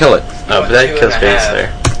just doesn't kill it. Oh, but that 2 kills and a half.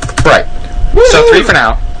 Baneslayer. Right. So 3 for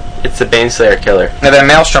now, It's the Baneslayer killer. and then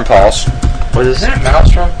Maelstrom Pulse. What is Isn't it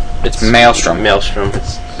Maelstrom? It's Maelstrom. Maelstrom.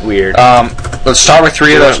 It's weird. Let's start with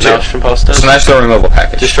 3 of those two. Maelstrom Pulse does? It's a nice little removal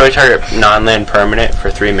package. Destroy target non-land permanent for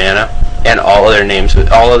 3 mana, and all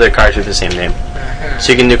other cards with the same name.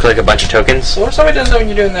 So you can nuke like a bunch of tokens. So what if somebody does that when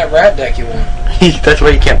you're doing that rat deck you want? That's why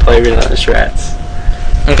you can't play Relentless Rats.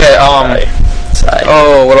 Okay. Sigh.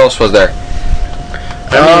 Oh, what else was there?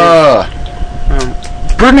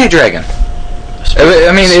 Broodmate Dragon.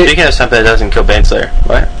 Speaking of something that doesn't kill Baneslayer,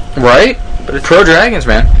 what? Right? But it's Pro Dragons,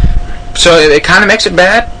 man. So it kind of makes it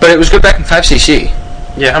bad, but it was good back in 5cc.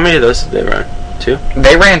 Yeah, how many of those did they run? 2?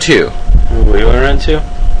 They ran 2. We want to run 2?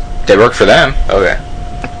 They worked for them. Okay.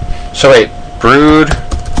 So wait, Brood.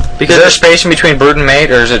 Because Is there a space in between Brood and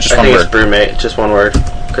Mate, or is it just I one think word? it's Brewmate, just one word,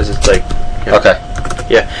 because it's like. Yeah. Okay.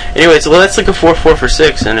 Yeah. Anyways, well, that's like a 4/4 for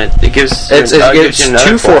 6, and it gives. It's gives you another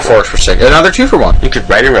 2 4/4s for 6. Another 2 for 1. You could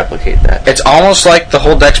write and replicate that. It's almost like the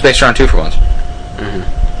whole deck's based around 2 for 1s.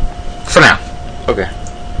 For now. Okay.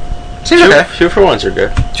 Seems okay. 2 for 1s are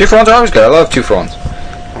good. 2 for 1s are always good. I love 2 for 1s.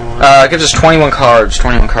 It gives us 21 cards.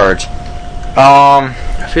 21 cards.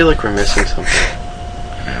 I feel like we're missing something.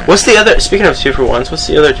 What's the other? Speaking of 2 for 1s, what's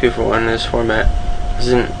the other 2 for 1 in this format?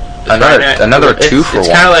 Another 2 for 1. It's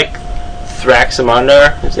kind of like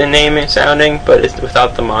Thraxamandar is the name sounding, but it's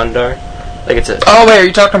without the Mondar. Like it's a. Oh wait, are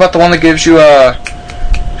you talking about the one that gives you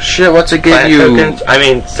shit? What's it give planet you? Tokens? I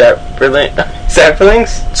mean,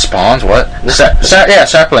 Saplings? Spawns? What? Yeah,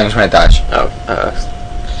 saplings when it dies. Oh,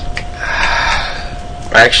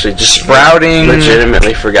 I actually just Sprouting.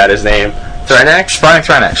 legitimately forgot his name. Thrynax? Sprouting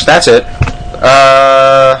Thrynax. That's it.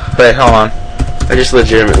 Wait, hold on. I just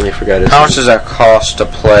legitimately forgot his How name. much does that cost to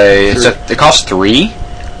play? It costs 3.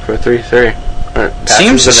 For 3/3.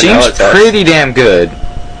 Seems pretty damn good.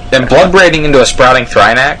 Then blood braiding into a sprouting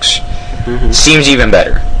Thrynax seems even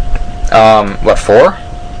better. What, 4?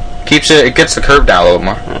 It gets the curve down a little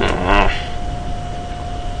more.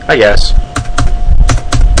 I guess.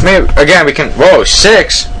 Maybe again we can. Whoa,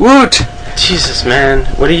 6. Woot! Jesus, man.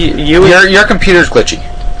 What do you? Your computer's glitchy.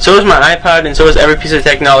 So is my iPod, and so is every piece of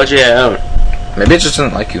technology I own. Maybe it just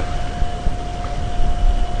doesn't like you.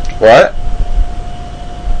 What?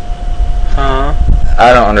 Huh?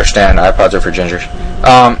 I don't understand. iPods are for gingers.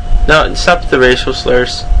 No, stop the racial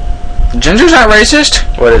slurs. Ginger's not racist.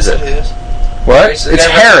 What is It it? is. What? Racist. It's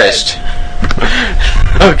Harris.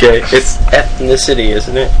 Okay, it's ethnicity,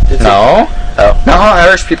 isn't it? No. Oh. No,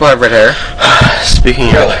 Irish people have red hair.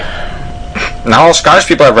 Speaking Really? No, Scottish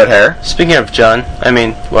people have red hair. of John, I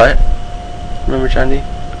mean, what? Remember John D?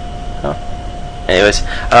 Oh. Anyways,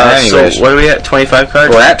 Anyways. so what are we at? 25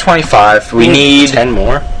 cards? We're at 25. We need 10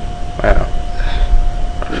 more. Wow.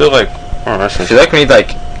 I feel like. I feel like we need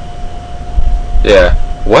like. Yeah.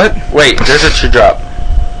 What? Wait, there's a true drop.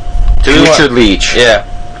 Future Leech. Yeah.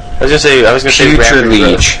 I was gonna say Future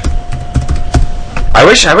Leech. I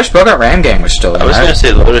wish Bogart Ram Gang was still in. I was gonna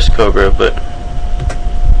say Lotus Cobra, but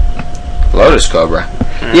Lotus Cobra.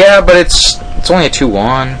 Yeah, but it's only a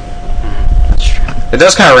 2/1. That's true. It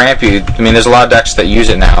does kind of ramp you. I mean, there's a lot of decks that use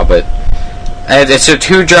it now, but it's a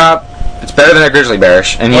 2-drop. It's better than a Grizzly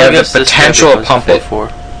Bearish, and you have the potential to pump it. 4.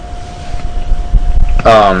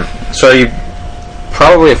 So you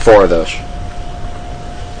probably have 4 of those.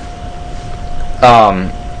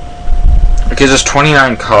 It gives us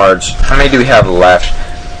 29 cards. How many do we have left?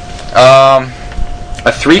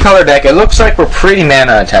 A 3-color deck. It looks like we're pretty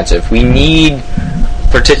mana intensive. We need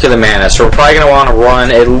particular mana, so we're probably going to want to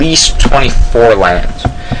run at least 24 lands.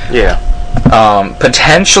 Yeah.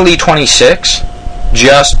 Potentially 26,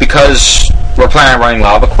 just because we're planning on running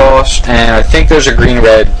Lava Claws, and I think there's a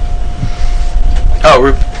green-red.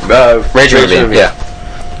 Oh, Raging Ravine. Yeah.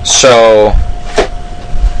 So,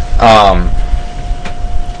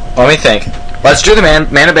 let me think. Let's do the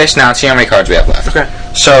mana base now and see how many cards we have left. Okay.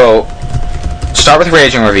 So, start with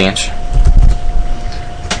Raging Ravines.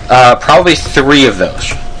 Probably 3 of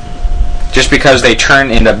those. Just because they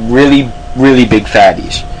turn into really, really big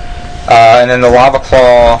fatties. And then the Lava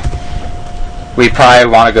Claw, we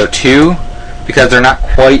probably want to go 2, because they're not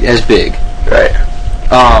quite as big. Right.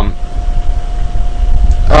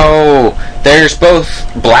 There's both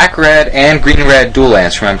black-red and green-red dual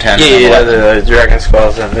lands from M10. Yeah, the Dragon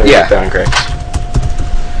Squalls and the Down Cracks.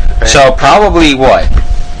 Okay. So probably what?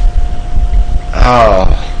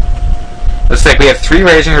 Looks like we have 3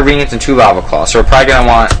 Raging Ravines and 2 Lava Claws. So we're probably going to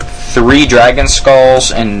want 3 Dragon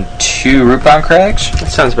Skulls and 2 Rootbound Crags.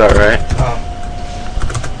 That sounds about right.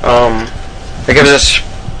 It gives us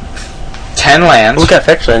 10 lands. We got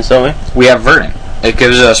fetch lands, don't we? We have Verdant. It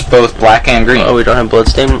gives us both black and green. Oh, we don't have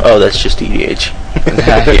Bloodstain? Oh, that's just EDH.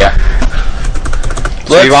 Yeah.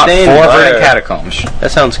 So you want 4 Verdant Catacombs.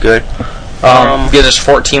 That sounds good. Gives us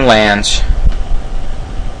 14 lands.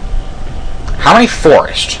 How many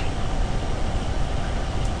forests?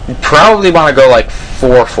 You probably want to go like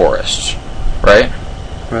 4 forests, right?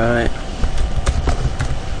 Right.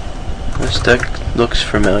 This deck looks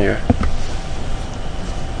familiar.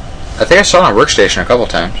 I think I saw it on Workstation a couple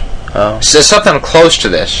times. Oh. It's something close to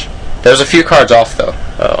this. There's a few cards off though.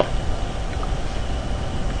 Oh.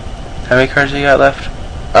 How many cards do you got left?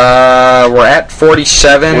 We're at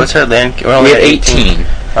 47. What's our land? We have 18.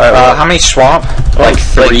 How many swamp? Like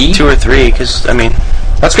 3? Like 2 or 3, because, I mean...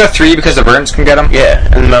 Let's go 3 because the Verdants can get them. Yeah,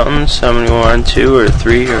 and the mountains, how many more on 2 or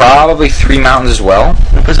 3? Or Probably 3 mountains as well.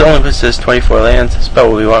 It only puts us 24 lands. That's about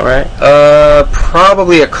what we want, right?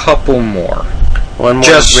 Probably a couple more. One more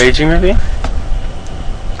Just Raging Ravine?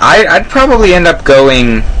 I'd probably end up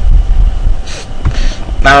going...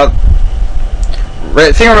 Now,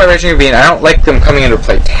 the thing about Raging Ravine, I don't like them coming into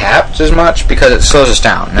play tapped as much because it slows us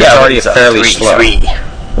down. And it's already fairly slow.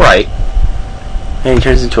 3/3. Right. And he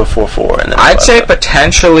turns into a 4/4. And then I'd say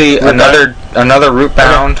potentially another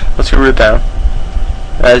Rootbound. Okay. Let's go Rootbound.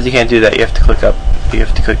 You can't do that. You have to click up. You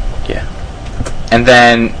have to click... Yeah. And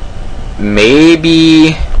then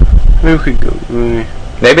maybe... Maybe we could go...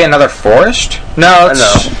 Maybe another forest? No,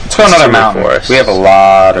 let's go another mountain. Forest. We have a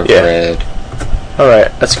lot of red.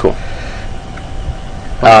 Alright, that's cool.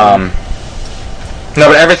 No,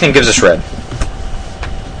 but everything gives us red.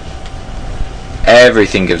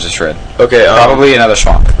 Everything gives us red. Okay, probably another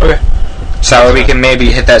swamp. Okay. So we can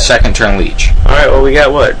maybe hit that second turn leech. Alright, well we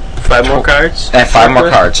got what? 5 more cards? And 5 more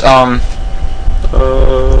cards.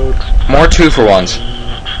 More 2-for-1s.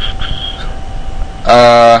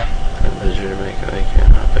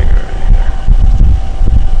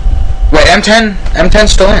 Wait,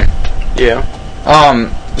 M10's still in. Yeah.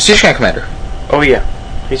 Siege Gang Commander. Oh yeah.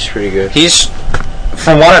 He's pretty good. He's,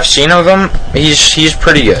 from what I've seen of him, he's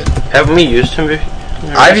pretty good. Haven't we used him before?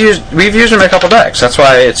 We've used him in a couple decks. That's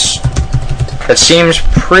why it seems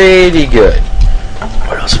pretty good.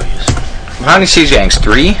 What else have we used? How many Siege Gangs?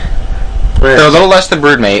 3? They're a little less than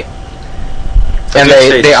Broodmate. And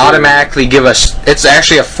they automatically give us... It's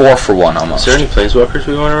actually a 4-for-1 almost. Is there any Planeswalkers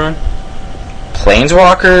we want to run?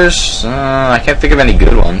 Planeswalkers? I can't think of any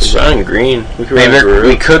good ones. We're running green. We could Maybe run Garruk.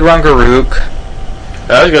 we could run Garruk.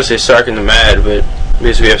 I was going to say Sark and the Mad, but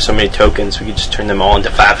because we have so many tokens, we could just turn them all into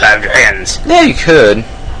 5/5 dragons. Yeah, you could.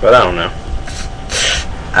 But I don't know.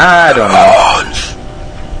 I don't know.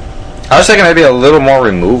 I was thinking maybe a little more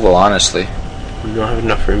removal, honestly. We don't have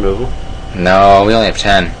enough removal. No, we only have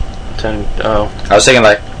 10. 10. Oh. I was thinking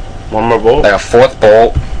like One more bolt. Like a 4th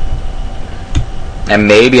bolt. And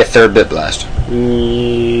maybe a 3rd Bit Blast.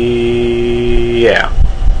 Yeah.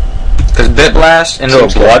 Because Bit Blast into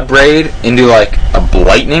Seems a Blood Braid into like a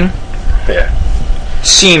Lightning Yeah.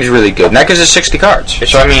 seems really good. And that gives us 60 cards.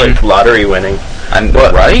 It's So I mean, like lottery winning.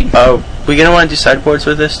 right? Oh, we gonna want to do sideboards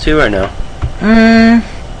with this too, or no?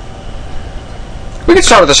 We can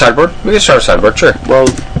start with the sideboard. Sure. Well,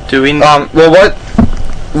 do we? Well, what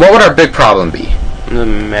would our big problem be? The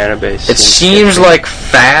mana base. It seems like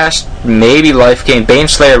fast, maybe life gain.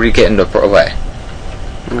 Baneslayer we get into play.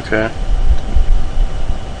 Okay.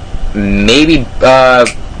 Maybe Blood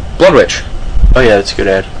Witch. Oh yeah, that's a good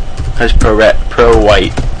ad. Has pro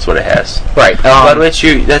white. That's what it has. Right. Blood Witch,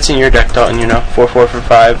 that's in your deck, Dalton. 4/4 for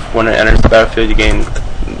 5. When it enters the battlefield, you gain.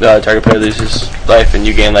 Target player loses life, and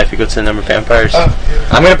you gain life equal to the number of vampires.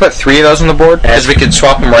 I'm going to put 3 of those on the board, because we could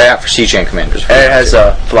swap them right out for Siege Commanders. And it has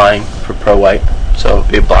flying for pro white, so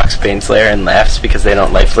it blocks Baneslayer and laughs because they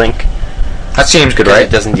don't lifelink. That seems good, It right?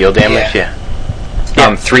 doesn't deal damage. Yeah.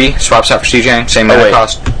 3 swaps out for Siege, same mana wait.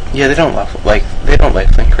 cost. Yeah, they don't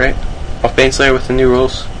lifelink, right? Off Baneslayer with the new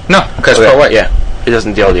rules. No, because Okay. pro white. Yeah, it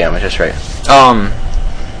doesn't deal damage. That's right. Trying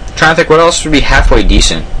to think what else would be halfway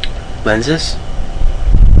decent. Lenses.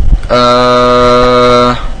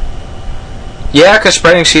 Yeah, because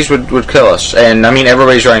Spreading Seas would kill us, and I mean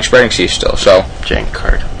everybody's running Spreading Seas still, so Jank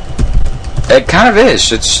card. it kind of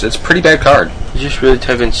is. It's a pretty bad card. You just really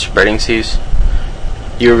type in Spreading Seas.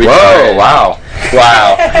 You're Whoa! retarded. Wow!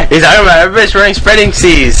 He's talking about everybody's running Spreading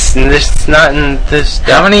Seas, and it's not in this.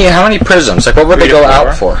 How many prisms? Like, what would 3 they to go 4?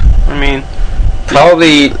 out for? I mean,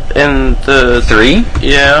 Probably in the 3.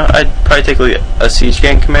 Yeah, I'd probably take like a Siege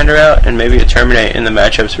Gang Commander out, and maybe a Terminate in the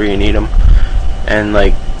matchups where you need them, and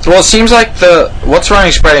like. Well, it seems like what's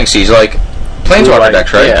running Spreading Seas, like Planeswalker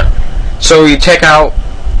decks, right? Yeah. So you take out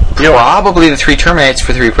probably the 3 Terminates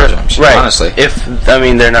for 3 prisms. Right. Honestly.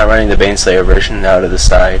 They're not running the Baneslayer version out of the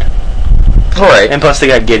side. All right. And plus they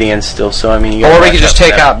got Gideon still, so I mean. You Or we could just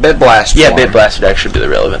take out Bit Blast. Yeah, for Bit him. Blast would actually be the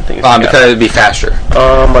relevant thing. Because it'd be faster.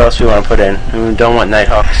 What else do we want to put in? We don't want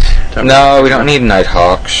Nighthawks. No, we don't need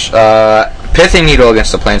Nighthawks. Pithing Needle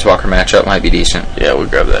against the Planeswalker matchup might be decent. Yeah, we'll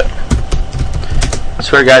grab that. I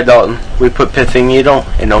swear to God, Dalton, we put Pithing Needle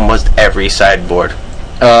in almost every sideboard.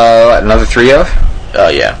 Another 3 of?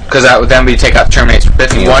 Yeah. Because that would then we take out Terminates for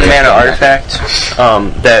Pithing Needle. 1 mana artifact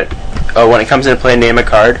that when it comes into play, name a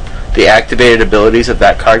card. The activated abilities of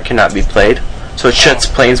that card cannot be played, so it shuts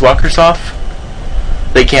Planeswalkers off.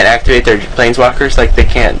 They can't activate their Planeswalkers, like they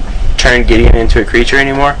can't turn Gideon into a creature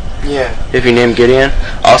anymore. Yeah. If you name Gideon.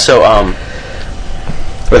 Also,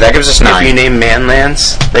 But that gives us 9. if you name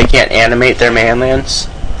manlands, they can't animate their manlands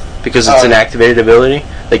because it's an activated ability.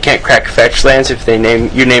 They can't crack fetch lands if you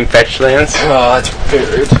name fetch lands. Oh, that's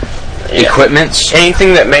weird. Equipments.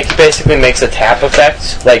 Anything that basically makes a tap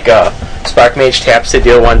effect, like Spark Mage taps to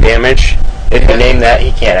deal 1 damage. If you name that,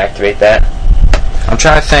 he can't activate that. I'm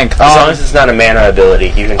trying to think. As long as it's not a mana ability,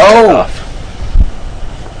 you can turn it off.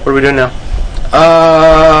 What are we doing now?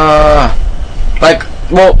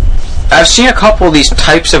 I've seen a couple of these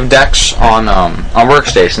types of decks on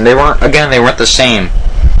Workstation. They weren't the same.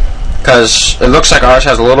 Because it looks like ours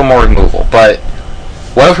has a little more removal. But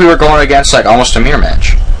what if we were going against like almost a mirror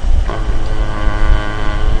match?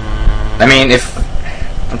 I mean, if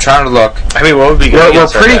I'm trying to look, I mean, what would be good? we're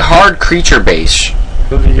against our pretty deck? hard creature base.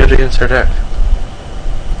 What would be good against our deck?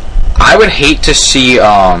 I would hate to see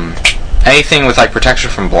anything with like protection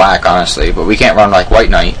from black, honestly. But we can't run like White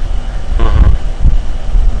Knight.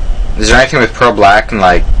 Is there anything with pro black and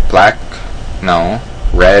like black? No.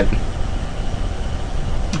 Red.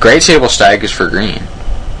 Great Sable Stag is for green.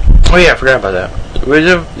 Oh yeah, I forgot about that.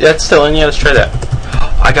 That's still in. Yeah, let's try that.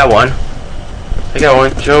 I got one. Do you know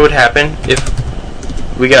what would happen if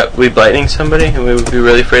we Lightning somebody and we would be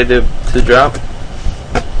really afraid to drop?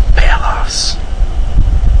 Bailoffs.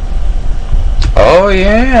 Oh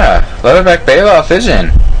yeah, Leatherback Bailoff is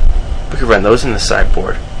in. We could run those in the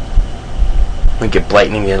sideboard. We get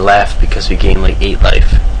Lightning and laugh because we gain like 8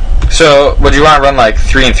 life. So, would you want to run like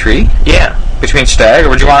 3 and 3 Yeah. between Stag, or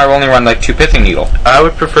would you want to only run like 2 Pithing Needle? I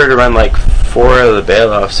would prefer to run like 4 of the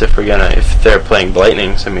Bailoffs if they're playing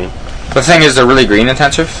Lightnings. I mean, The thing is, they're really green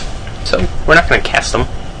intensive. so we're not gonna cast them.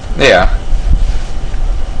 Yeah.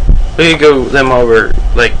 We could go them over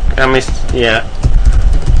like yeah.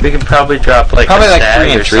 We could probably drop like Probably a like stag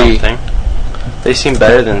 3 and or 3. something. They seem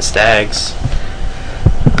better than stags.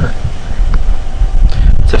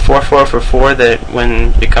 It's a 4/4 for 4 that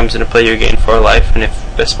when it comes into play you gain 4 life, and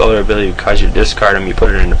if a spell or ability would cause you to discard them, you put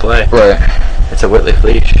it into play. Right. It's a Whitley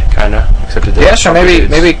Fleece, kinda. Except it Yeah, so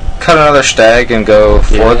maybe cut another Stag and go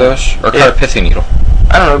 4 of Yeah. those, or Yeah. cut a Pithing Needle.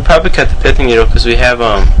 I don't know. Probably cut the pithing needle because we have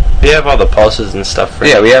all the pulses and stuff. For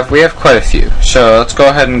Yeah, we have quite a few. So let's go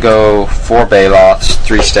ahead and go 4 Baloths,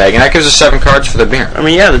 3 Stag, and that gives us 7 cards for the beer. I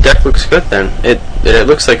mean, yeah, the deck looks good then. It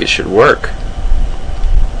looks like it should work.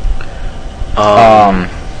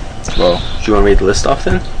 Well, do you want to read the list off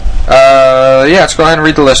then? yeah, let's go ahead and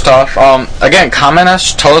read the list off. Again, comment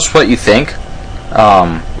us, tell us what you think.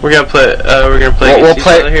 We're gonna play. We'll against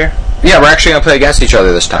play each other here. Yeah, we're actually gonna play against each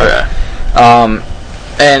other this time. Okay.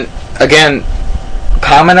 And again,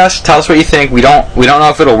 comment us, tell us what you think. We don't know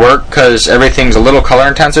if it'll work because everything's a little color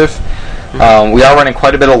intensive. We are running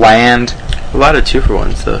quite a bit of land. A lot of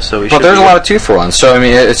 2-for-1s though, so we. But there's a lot of 2-for-1s, so I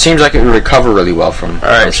mean, it seems like it would recover really well from. All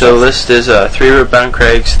right, so the list is 3 Rootbound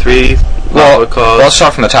Craigs, 3 Lava Claws. Let's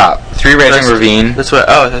start from the top. 3 Raging Ravine. That's what.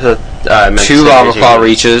 Oh, I meant 2 Lava Claw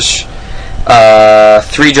Reaches.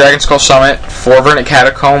 3 Dragon Skull Summit. 4 Verdant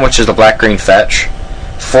Catacomb, which is the black-green fetch.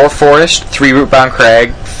 4 Forest. 3 Rootbound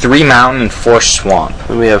Crag. 3 Mountain and 4 Swamp.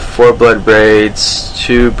 And we have 4 Blood Braids,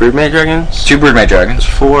 2 Broodmate Dragons, 2 Broodmate Dragons,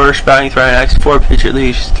 4 Spouting Thrynax, 4 Patriot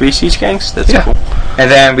Leash, 3 Siege Gangs. That's cool. And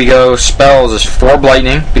then we go spells is 4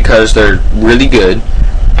 Blightning because they're really good.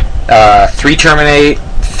 3 Terminate,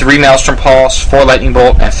 3 Maelstrom Pulse, 4 Lightning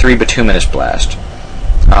Bolt, and 3 Bituminous Blast.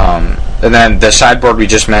 And then the sideboard we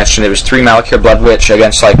just mentioned, it was 3 Malakir Blood Witch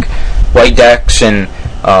against like white decks and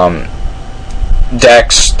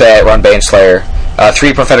decks that run Baneslayer.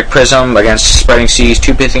 3 Prophetic Prism against Spreading Seas,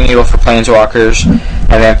 2 Pithing Needle for Planeswalkers,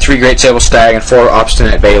 and then 3 Great Sable Stag and 4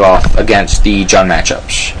 Obstinate Baloth against the Jund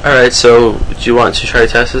matchups. Alright, so do you want to try to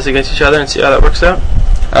test this against each other and see how that works out?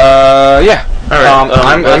 Yeah. Alright,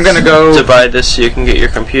 I'm gonna go divide this so you can get your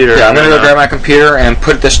computer. Yeah, I'm gonna go grab my computer and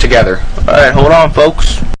put this together. Alright, hold on,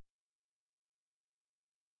 folks.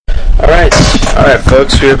 Alright,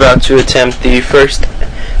 folks, we're about to attempt the first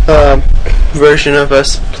version of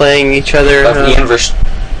us playing each other. Ian versus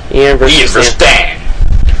Stan.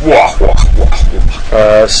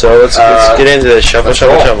 So let's get into this. Shuffle.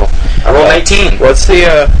 I rolled 18. What's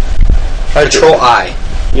the Control I.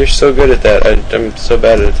 You're so good at that. I'm so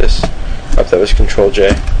bad at this. I thought that was Control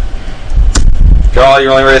J. Draw,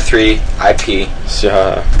 you're only rated 3. IP.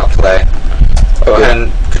 I'll play. Go ahead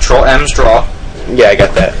and Control M's draw. Yeah, I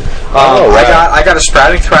got that. I got a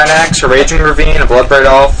Sprouting Thrynax, a Raging Ravine, a Bloodbraid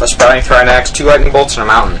Elf, a Sprouting Thrynax, 2 Lightning Bolts, and a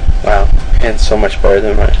Mountain. Wow, and so much better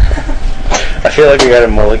than mine. I feel like we got a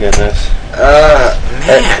mulligan this.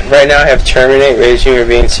 Man. Right now I have Terminate, Raging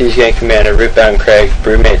Ravine, Siege Gang Commander, Rootbound Crag,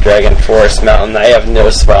 Broodmate Dragon, Forest Mountain. I have no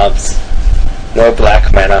swamps. No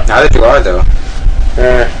black mana. Neither do I, though.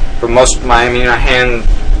 But most of my hand,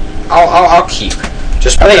 I'll keep.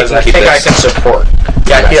 Just because I think I can support.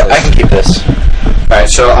 Yeah, I can keep this. Alright,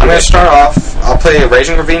 so I'm going to start off. I'll play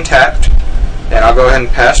Raging Ravine tapped, and I'll go ahead and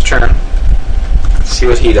pass turn. See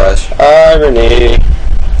what he does. Renee.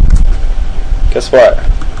 Guess what?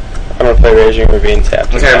 I'm going to play Raging Ravine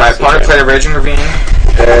tapped. Okay, my opponent played a Raging Ravine.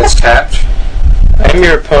 It's tapped. I'm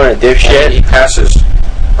your opponent, dipshit. And he passes.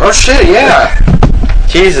 Oh shit, yeah!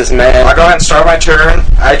 Jesus, man. I'll go ahead and start my turn.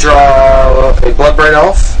 I draw a Bloodbraid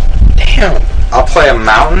Elf. Damn. I'll play a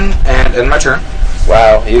Mountain and end my turn.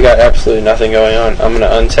 Wow, you got absolutely nothing going on. I'm gonna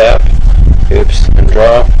untap. Oops, and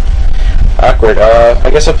draw. Awkward. I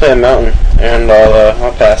guess I'll play a Mountain, and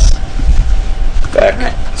I'll pass. Back.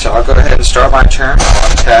 Right. So I'll go ahead and start my turn. I'll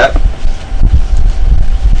untap.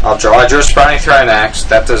 I'll draw. I drew a Sprouting Thrynax.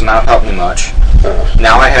 That does not help me much.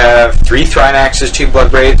 Now I have 3 Thrynaxes, 2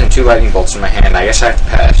 Bloodbraids, and 2 Lightning Bolts in my hand. I guess I have to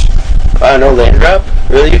pass. No land drop?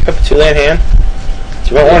 Really? You have a 2-land hand?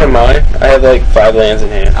 Do you want one of mine? I have like 5 lands in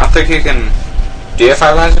hand. I don't think you can. Do you have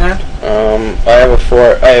 5 lands in hand? I have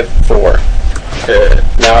 4.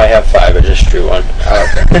 Now I have 5. I just drew one. Oh,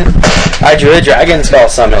 okay. I drew a Dragon Skull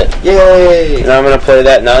Summit. Yay! And I'm gonna play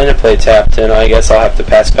that. Now I'm gonna play tapped, and I guess I'll have to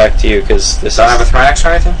pass back to you because this Don't have a Thrynax or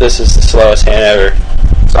anything? This is the slowest hand ever.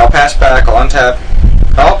 So I'll pass back. I'll untap.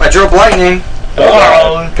 Oh, I drew a Lightning.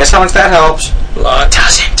 Oh. Guess how much that helps?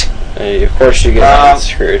 Doesn't. Of course you get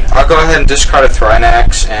screwed. I'll go ahead and discard a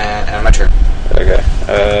Thrynax and end my turn. Okay.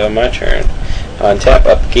 My turn. Untap,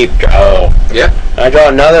 upkeep, draw. Yep. I draw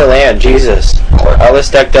another land. Jesus. All this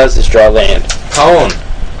deck does is draw land. Pwn.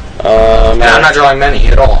 And I'm not drawing many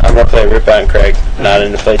at all. I'm gonna play Rootbound Crag, not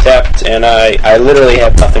into play tapped, and I literally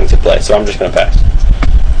have nothing to play, so I'm just gonna pass.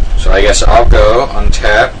 So I guess I'll go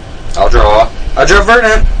untap. I'll draw. I'll draw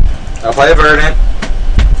Verdant. I'll play a Verdant.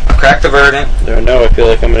 I'll crack the Verdant. No, I feel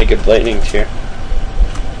like I'm gonna get lightning here.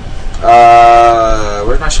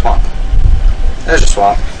 Where's my swamp? There's a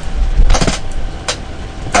swamp.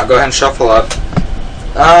 I'll go ahead and shuffle up.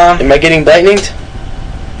 Am I getting lightninged?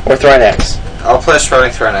 Or Thrynax? I'll play a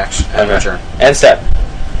Sprouting Thrynax. End my turn. End step.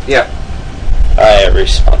 Yep. I have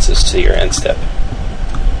responses to your end step.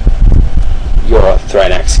 Your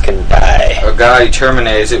Thrynax can die. Oh god, he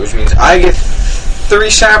terminates it, which means I get 3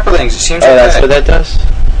 saplings. It seems Oh, okay. that's what that does?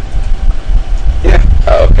 Yeah.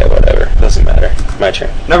 Oh, okay, whatever. Doesn't matter. My turn.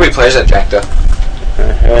 Nobody plays that jank, though.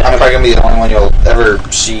 I'm probably going to be the only one you'll ever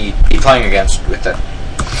see be playing against with that.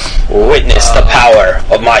 Witness the power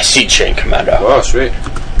of my siege chain, Commander. Whoa, sweet.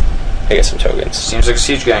 I get some tokens. Seems like a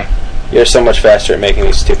siege gang. You're so much faster at making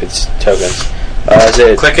these stupid tokens. Is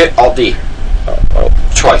it... Click it, Alt-D. Oh.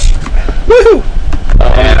 Twice. Woohoo!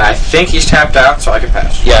 And I think he's tapped out, so I can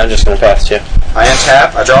pass. Yeah, I'm just going to pass you. I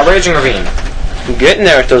untap, I draw a Raging Ravine. I'm getting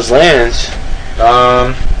there with those lands.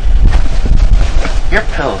 Your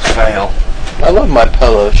pillows fail. I love my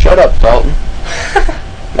pillow. Shut up, Dalton.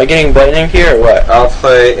 Am I getting lightning here or what? I'll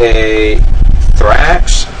play a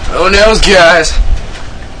Thrax. Who knows, guys?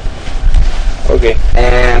 Okay.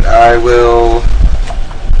 And I will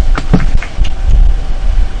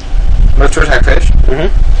move to attack phase.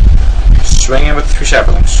 Mm-hmm. Swing in with 3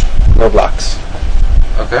 saplings. No blocks.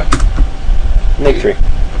 Okay. Make 3.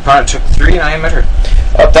 Opponent took 3 and I am at her.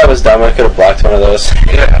 Oh, that was dumb. I could have blocked one of those.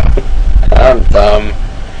 Yeah. I'm dumb.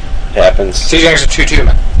 It happens. Siege Gang's a 2-2,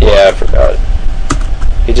 man. Yeah, I forgot.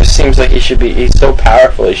 He just seems like he should be... He's so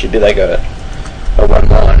powerful. He should be like a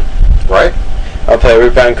 1-1. Right? I'll play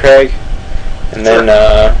Rootbound Craig. And then,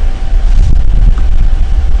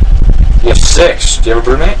 You have 6. Do you have a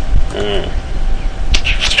Broodmate?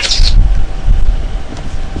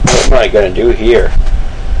 What am I going to do here?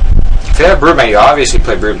 If you have a Broodmate, you obviously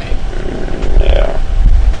play Broodmate. Yeah.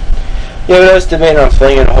 Yeah, but I was debating on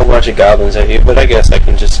flinging a whole bunch of goblins at you, but I guess I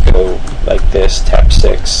can just go like this, tap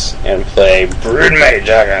 6, and play Broodmate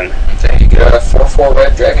Dragon. Okay, you get a 4/4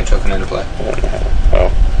 red dragon token into play. I don't know.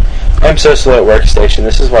 Oh. I'm so slow at workstation.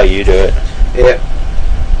 This is why you do it. Yeah.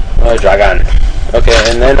 Oh, Dragon. Okay,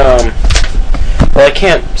 and then, well, I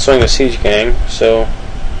can't swing a Siege Gang, so...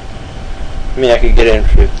 I mean, I could get in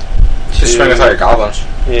for... Just swing with all your goblins.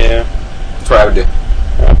 Yeah. That's what I would do.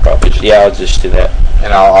 I'll probably just... Yeah, I'll just do that.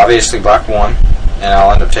 And I'll obviously block 1, and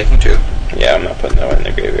I'll end up taking 2. Yeah, I'm not putting that one in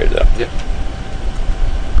the graveyard, though. Yep.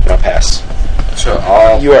 I'll pass. So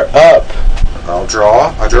I'll... You are up. I'll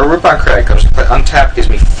draw. I'll draw a Root on Craig. Goes untap gives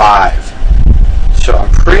me 5. So I'm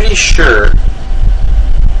pretty sure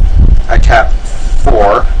I tap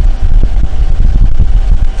 4.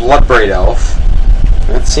 Bloodbraid Elf.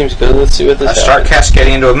 That seems good. Let's see what this I start happens.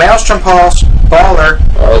 cascading into a Maelstrom Pulse. Baller.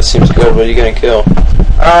 Oh, that seems good. What are you going to kill?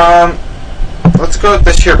 Let's go with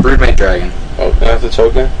this here Broodmate Dragon. Oh, can I have the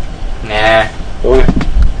token? Nah. Okay.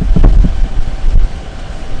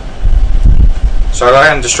 So I'll go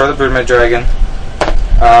ahead and destroy the Broodmate Dragon.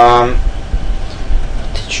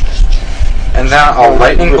 And then I'll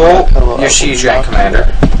Lightning Bolt your Siege Gang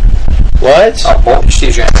Commander. What? I'll bolt your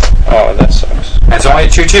Siege Gang. Oh, that sucks. And it's only a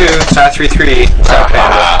 2/2, it's not a 3/3. It's not a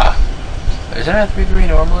panda. Isn't it a 3/3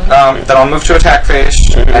 normally? Then I'll move to attack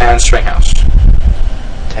phase and Swing House.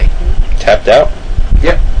 Take it. Tapped out?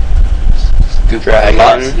 Yep.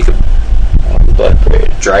 Dragon. You could,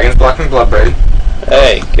 Bloodbraid. Dragon's blocking Bloodbraid.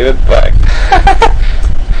 Hey, give it back.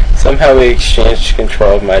 Somehow we exchanged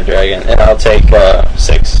control of my dragon, and I'll take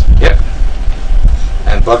 6. Yep.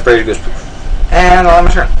 And Bloodbraid goes poof. And I'll end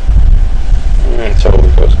my turn. So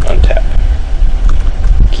it goes untap.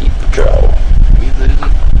 Keep draw.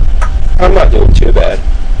 I'm not doing too bad.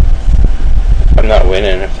 I'm not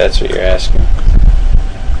winning, if that's what you're asking.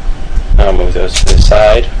 I'll move those to the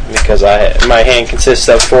side because my hand consists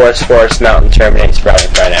of Forest, Mountain, Terminate, Sprouting,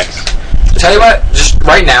 Thrynax. Tell you what, just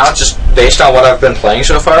right now, just based on what I've been playing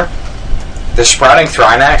so far, the Sprouting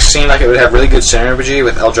Thrynax seemed like it would have really good synergy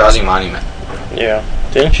with Eldrazi Monument. Yeah.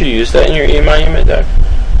 Didn't you use that in your E-Monument deck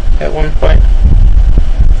at one point?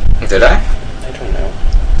 Did I? I don't know.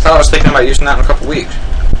 I thought I was thinking about using that in a couple weeks.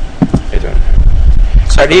 I don't know.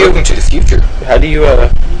 So how looking to the future? How do you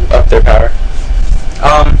up their power?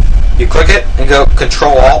 You click it and go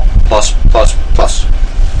Control Alt plus plus plus.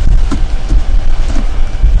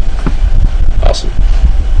 Awesome.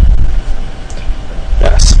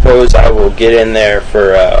 Now, I suppose I will get in there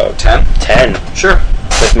for 10? 10 Sure.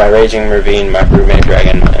 with my Raging Ravine, my Broodmate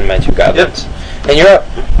Dragon, and my 2 goblins. Yep. And you're up.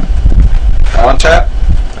 I'll untap.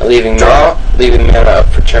 Leaving Draw. Leaving mana up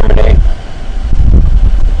for Terminate.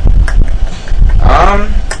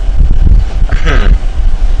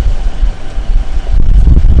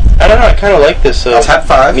 I don't know. I kind of like this. I'll tap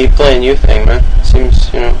 5. Me playing you thing, man. Seems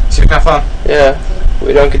Seems kind of fun. Yeah.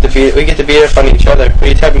 We don't get to beat. We get to beat up on each other. What are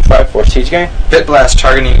you tapping 5 for? Siege Gang? Pit Blast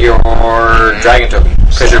targeting your Dragon token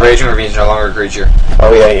because your Raging Ravine is no longer a creature.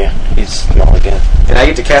 Oh yeah. He's small again. And I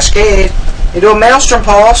get to cascade into a Maelstrom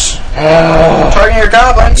Pulse targeting your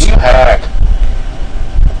goblins. Hack.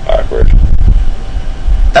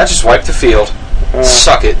 That just wiped the field.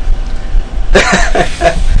 Suck it.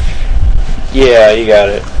 Yeah, you got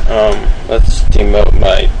it. Let's demote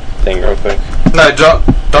my thing real quick. No, don't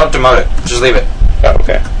demote it. Just leave it. Oh,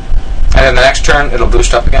 okay. And then the next turn, it'll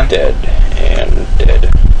boost up again. Dead and dead.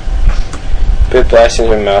 Bit blasting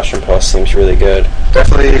with Maelstrom Pulse seems really good.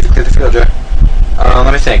 Definitely clear the field, Joe.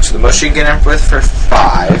 Let me think. So the most you can get in with for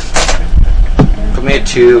 5. Put me at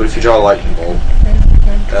 2 if you draw a lightning bolt.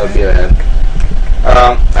 That would be bad.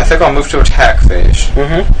 I think I'll move to attack phase.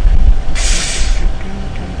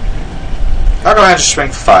 I'll go ahead and just swing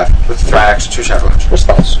for 5 with Thrax, 2 shadow launch.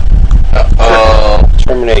 Response.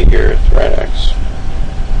 Terminate your Thrax.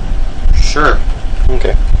 Sure.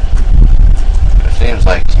 Okay. It seems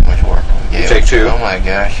like too much work. You take 2. Oh my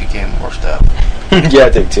gosh, you gave more stuff. Yeah, I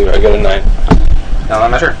take 2. I got a 9. Now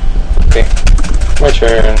not my turn. Okay. My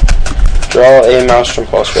turn. Draw a Maelstrom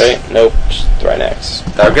Pulse, right? Nope. Just Thrax.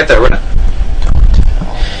 That would get there, wouldn't it?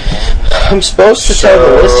 I'm supposed to tell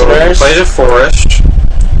the listeners. Plays a forest.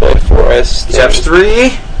 Play forest. He taps 3.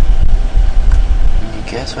 Can you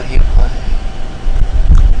guess what he played?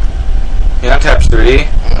 He untaps 3.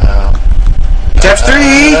 He taps 3!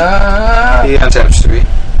 He untaps 3.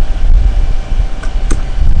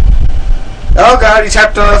 Oh god, he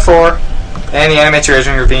tapped another 4. And he animates your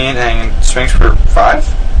Raging Ravine and swings for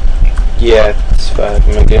 5? Yeah, it's 5.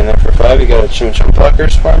 I'm gonna get in there for 5. You got a Chim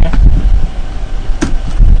Pluckers for me?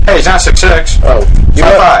 Hey, he's not 6/6. Oh, You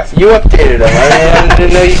got 5. You updated him. I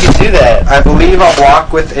didn't know you could do that. I believe I'll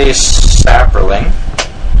block with a Sapperling.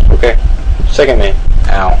 Okay. Second main.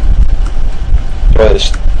 Ow. Throw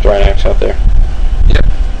this Thrax out there. Yep.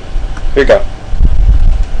 Here you go.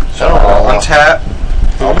 So I'll untap.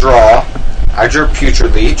 I'll draw. I drew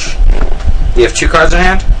Putrid Leech. Do you have 2 cards in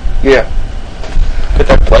hand? Yeah. Put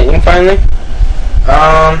that Blightning finally?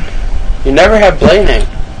 You never have Blightning.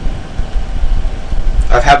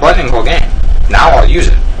 I've had Blightning the whole game. Now I'll use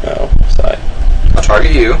it. Oh, sorry. I'll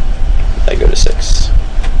target you. I go to 6.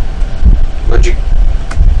 What'd you...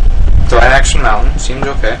 Thrax from Mountain. Seems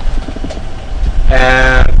okay.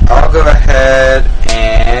 And I'll go ahead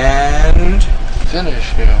and... Finish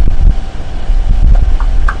him.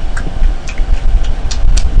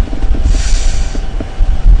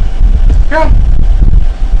 Yeah.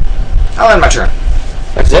 I'll end my turn.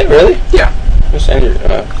 That's it, really? Yeah. Just end your...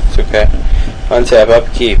 it's okay. Untap,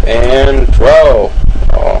 upkeep, and draw.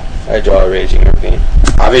 Oh, I draw a Raging Ravine.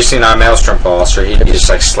 Obviously not a Maelstrom Pulse, or he'd be just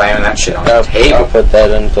like slamming that shit on the I'll table. put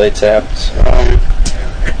that in play tapped.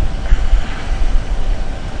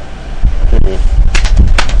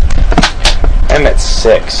 I'm at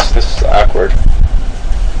 6. This is awkward.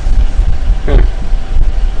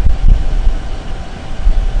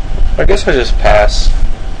 I guess I'll just pass.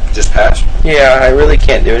 Just pass. Yeah, I really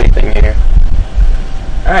can't do anything here.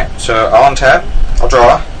 Alright, so I'll untap. I'll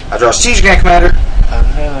draw. I draw Siege Gang Commander.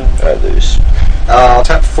 I lose. I'll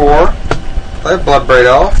tap 4. Play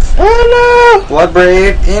Bloodbraid off. Oh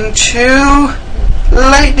Bloodbraid into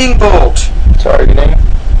Lightning Bolt. no! Targeting.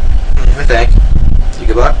 Let me think. You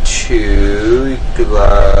could block 2. You could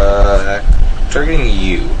block... Targeting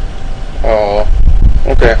you. Oh.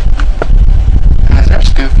 Okay. Is there a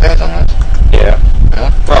scoop phase on this? Yeah.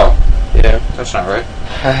 Oh, Yeah. that's not right.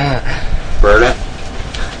 Verdant.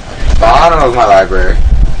 Bottom of my library.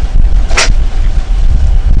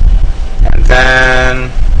 And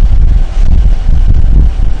then...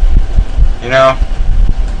 You know...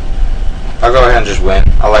 I'll go ahead and just win.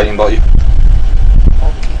 I'll Lightning Bolt you.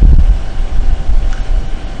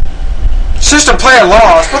 System player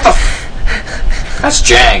lost? What the That's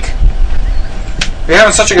jank. We're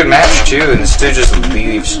having such a good match, too, and this dude just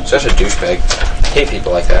leaves. Such a douchebag. I hate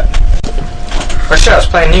people like that. Oh shit, I was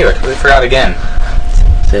playing you. I completely forgot again.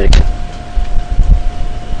 Say it again.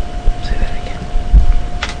 Say that again.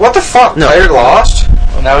 What the fuck? No. Player lost?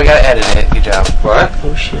 Well, now we gotta edit it. Good job. What?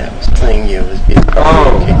 Oh shit, I was playing you. It was being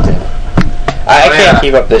Oh. kicked in. I Oh, can't yeah.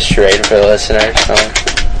 keep up this charade for the listeners, so...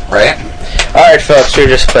 Right? Alright, Phillips, you're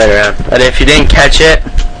just playing around. And if you didn't catch it,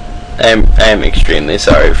 I am extremely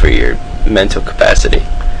sorry for your mental capacity.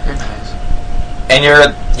 You're nice. And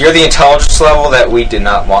you're the intelligence level that we did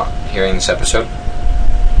not want hearing this episode.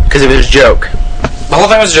 Because it was a joke. The whole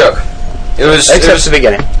thing was a joke. It was... Except the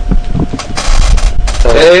beginning. So,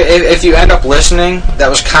 If you end up listening, that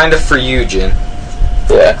was kind of for you, Jin.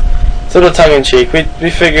 yeah. It's a little tongue-in-cheek. We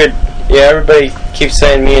figured, yeah, everybody keeps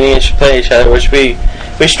saying me and Ian should play each other, which we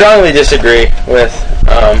strongly disagree with,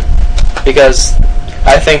 because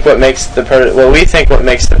I think what makes we think what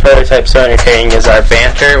makes the prototype so entertaining is our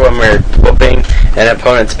banter when we're whooping an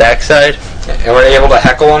opponent's backside. And we're able to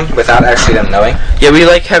heckle them without actually them knowing. Yeah, we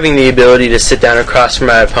like having the ability to sit down across from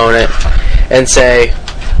our opponent and say,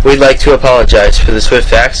 we'd like to apologize for the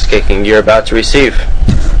swift axe kicking you're about to receive.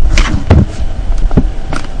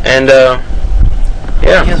 And,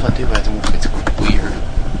 yeah. Here's what I do, but it's weird.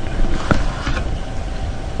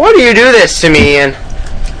 Why do you do this to me, Ian?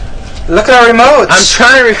 Look at our remotes. I'm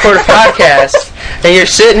trying to record a podcast, and you're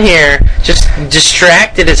sitting here just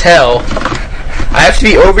distracted as hell. I have to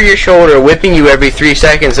be over your shoulder whipping you every 3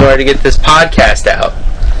 seconds in order to get this podcast out.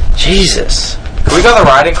 Jesus. Can we go the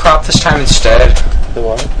riding crop this time instead? The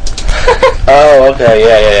what? Oh, okay,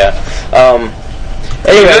 yeah. You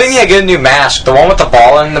Anyway. really need to get a new mask. The one with the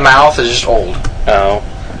ball in the mouth is just old. Oh.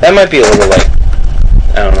 That might be a little, like,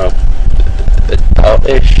 I don't know,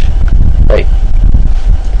 adult-ish. Like,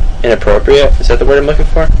 inappropriate? Is that the word I'm looking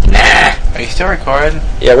for? Nah. Are you still recording?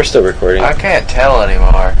 Yeah, we're still recording. I can't tell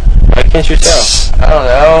anymore. Why can't you tell? I don't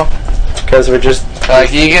know. Because we're just...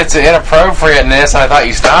 Like, you get to inappropriateness, and I thought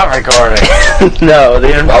you stopped recording. No,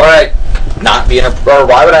 Why would I not be or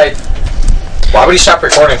why would you stop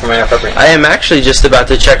recording from inappropriate? I am actually just about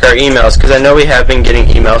to check our emails, because I know we have been getting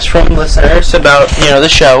emails from listeners about, the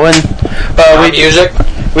show, and music.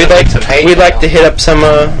 we'd like to hit up some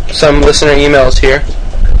listener emails here.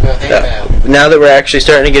 Now that we're actually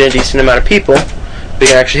starting to get a decent amount of people, we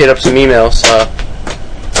can actually hit up some emails.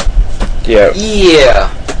 Yeah.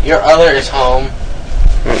 Your other is home.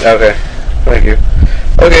 Okay. Thank you.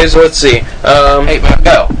 Okay, so let's see. Hey, man,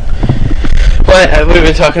 go. Well, I've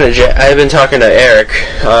been talking to Eric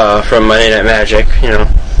from Monday Night Magic.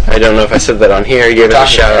 I don't know if I said that on here. He gave us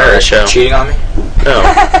a shout out on the show. Cheating on me? No.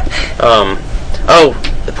 Oh,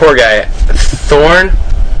 the poor guy, Thorn.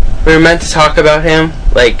 We were meant to talk about him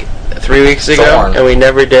like 3 weeks ago, Thorn. and we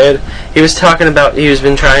never did. He was talking about he's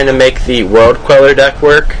been trying to make the World Queller deck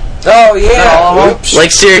work. Oh yeah. Oops.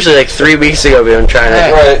 Like seriously, like 3 weeks ago we've been trying to.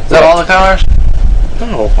 Hey, is that all the colors?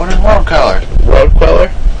 No. What is world colors? World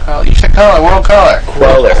Queller? You said color, world color.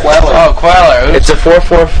 Queller. Oh, Queller. Oops. It's a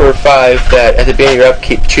 4/4 for 5 that at the beginning of your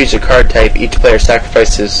upkeep, choose a card type. Each player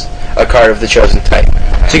sacrifices a card of the chosen type.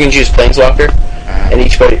 So you can choose Planeswalker, and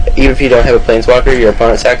even if you don't have a Planeswalker, your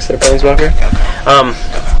opponent sacks their Planeswalker.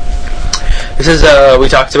 This is we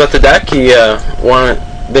talked about the deck. He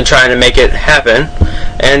been trying to make it happen,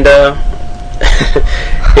 and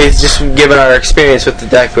he's just given our experience with the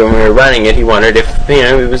deck when we were running it. He wondered if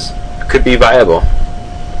it could be viable.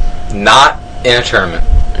 Not in a tournament.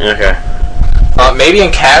 Okay. Maybe in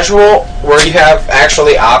casual, where you have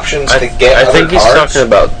actually options to get I other think he's cards.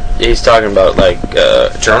 talking about like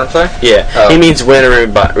Tournament play? Yeah. Oh. He means win a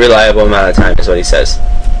reliable amount of time is what he says.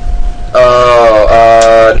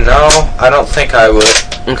 No, I don't think I would.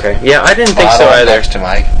 Okay. Yeah, I didn't think so Bottle either. Next to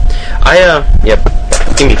Mike. Yep.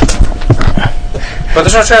 Give me. But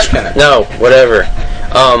there's no trash can there. No, whatever.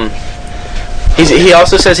 He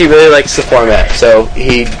also says he really likes the format, so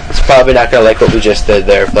he's probably not gonna like what we just did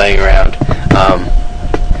there, playing around.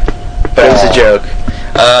 But it was a joke.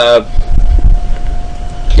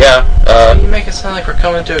 You make it sound like we're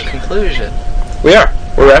coming to a conclusion. We are.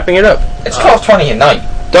 We're wrapping it up. It's 12:20 at night.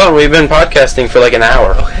 Don, we've been podcasting for like an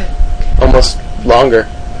hour. Okay. Almost longer.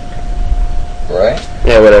 Right?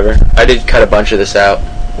 Yeah, whatever. I did cut a bunch of this out.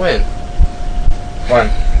 When? When?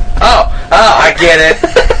 Oh, I get it.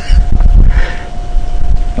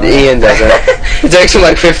 Ian doesn't. It takes him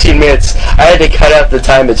like 15 minutes. I had to cut out the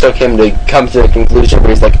time it took him to come to a conclusion where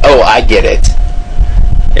he's like, oh, I get it.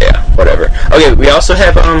 Yeah, whatever. Okay, we also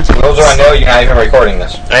have, Those do I know you're not even recording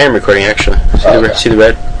this. I am recording, actually. Okay. See the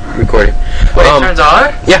red? Recording. Wait, it turns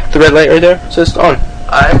on? Yeah, the red light right there says on.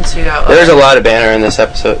 I didn't see that. There's a lot of banter in this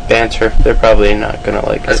episode. Banter. They're probably not gonna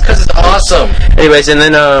like That's it. because it's awesome. Anyways, and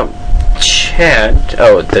then, Chad.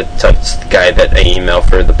 Oh, that's the guy that I email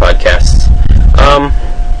for the podcast.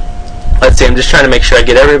 Let's see, I'm just trying to make sure I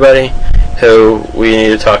get everybody who we need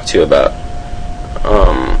to talk to about.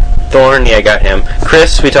 Thorn, yeah, I got him.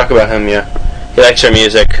 Chris, we talk about him, yeah. He likes our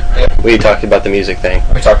music. Yep. We talked about the music thing.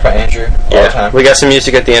 We talk about Andrew all the time. We got some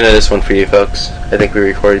music at the end of this one for you folks. I think we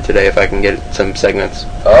recorded today if I can get some segments.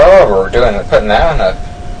 Oh, we're putting that on a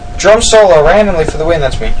drum solo randomly for the win.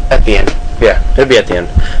 That's me. At the end. Yeah, it'll be at the end.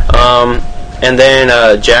 And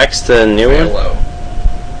then Jack's the new one. Hello.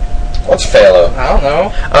 What's Phalo? I don't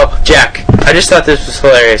know. Oh, Jack. I just thought this was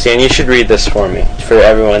hilarious, and you should read this for me, for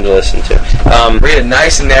everyone to listen to. Read it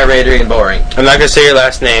nice and narrator and boring. I'm not going to say your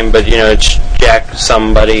last name, but, it's Jack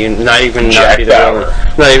somebody, not even Jack Bauer.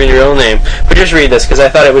 not even your real name. But just read this, because I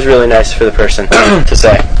thought it was really nice for the person to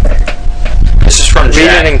say. This is from Read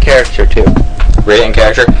Jack. it in character, too. Read it in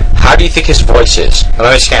character. How do you think his voice is?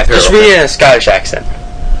 Let me scan through Just it. read it in a Scottish accent.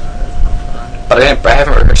 But I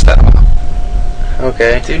haven't rehearsed that in a while.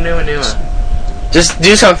 Okay. Do new and new one. Just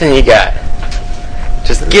do something you got.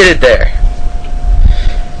 Just get it there.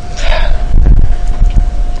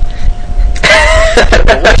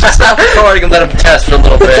 We should stop recording and let him test for a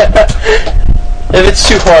little bit. If it's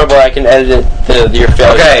too horrible, I can edit your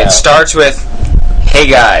failure. Okay, out. it starts with, "Hey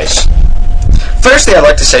guys. Firstly, I'd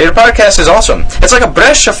like to say your podcast is awesome. It's like a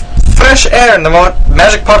breath of fresh air in the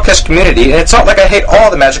Magic Podcast community, and it's not like I hate all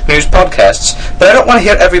the Magic News podcasts, but I don't want to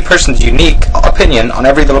hear every person's unique opinion on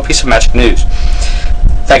every little piece of Magic News.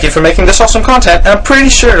 Thank you for making this awesome content, and I'm pretty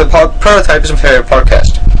sure the prototype is my favorite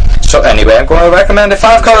podcast. So anyway, I'm going to recommend a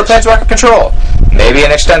 5-color Planeswalker Control, maybe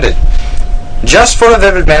an extended. Just for the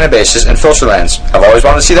Vivid Mana bases and filter lands. I've always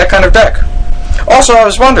wanted to see that kind of deck. Also, I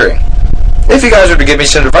was wondering if you guys were to give me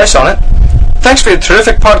some advice on it. Thanks for your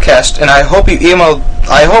terrific podcast, and I hope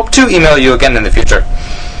to email you again in the future."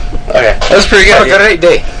 Okay. That was pretty good. Have a great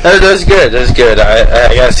day. That was good. That was good.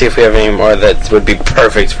 I gotta see if we have any more that would be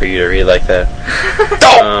perfect for you to read like that.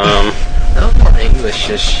 That was more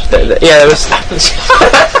English-ish. Yeah, it was.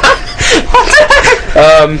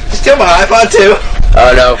 Steal my iPod too.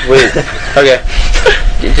 Oh no, wait. Okay.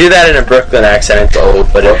 Do that in a Brooklyn accent. It's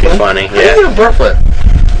old, but it'll be funny. What are Yeah. you doing, Brooklyn?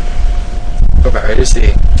 Okay,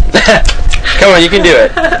 see. Come on, you can do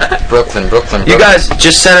it. Brooklyn. You guys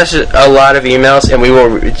just send us a lot of emails, and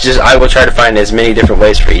I will try to find as many different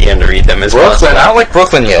ways for Ian to read them as Brooklyn. I possible. don't like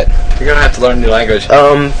Brooklyn yet. You're gonna have to learn a new language.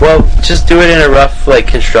 Well, just do it in a rough, like,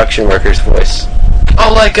 construction worker's voice.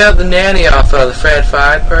 Oh, like the nanny off the Fred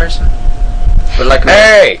 5 person? But like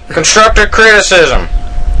Hey, constructive criticism.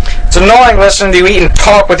 It's annoying listening to you eat and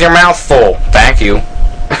talk with your mouth full. Thank you.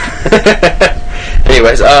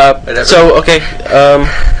 Anyways, so, okay,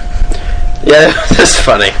 yeah, that's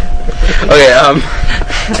funny. Okay,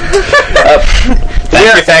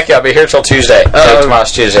 Thank you. I'll be here till Tuesday.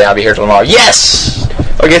 Tomorrow's Tuesday. I'll be here till tomorrow. Yes!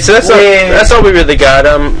 okay, so that's all we really got.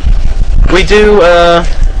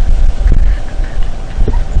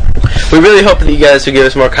 We really hope that you guys will give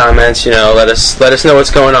us more comments. You know, let us know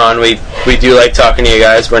what's going on. We do like talking to you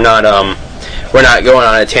guys. We're not going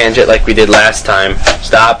on a tangent like we did last time.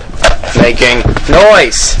 Stop making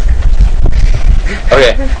noise.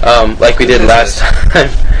 Okay, like we did last time.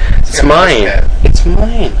 It's mine. It's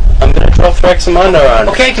mine. I'm gonna draw Thraxamunda on.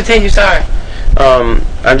 Okay, continue, sorry.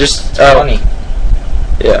 I'm just Funny.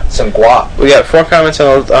 yeah. Some guap. We got 4 comments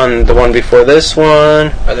on the one before this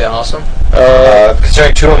one. Are they awesome?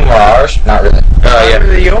 Considering 2 of them are ours, not really. Yeah.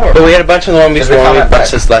 Really yours. But we had a bunch on the one before. we We comment back.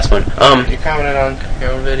 this last one. You commented on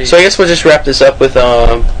your own video. So I guess we'll just wrap this up with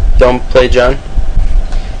Don't Play John.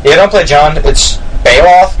 Yeah, don't play John. It's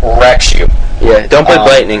Baloth wrecks you. Yeah, Don't Play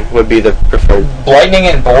Lightning would be the preferred. Lightning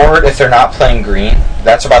and board if they're not playing green.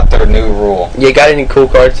 That's about their new rule. You got any cool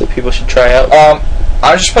cards that people should try out?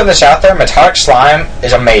 I'm just putting this out there. Metallic Slime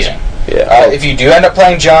is amazing. Yeah. If you do end up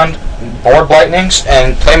playing John, board Lightnings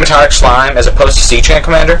and play Metallic Slime as opposed to Siege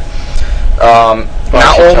Commander,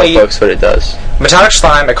 not only tell folks what it does. Metallic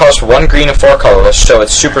Slime, it costs 1 green and 4 colorless, so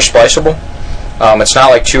it's super spliceable. It's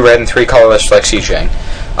not like 2 red and 3 colorless like Siege Gang.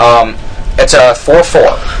 It's a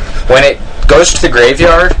 4/4. When it goes to the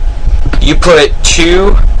graveyard, you put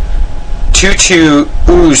 2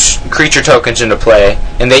 ooze creature tokens into play,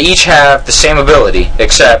 and they each have the same ability,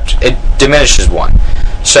 except it diminishes 1.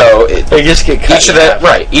 So They just get cut each of in the half.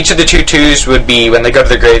 right, each of the 2/2s would be when they go to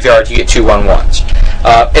the graveyard, you get 2 1/1s.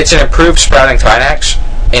 It's an improved Sprouting Thynax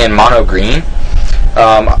in mono green.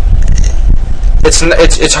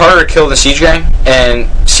 It's harder to kill than Siege Gang, and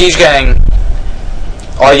Siege Gang,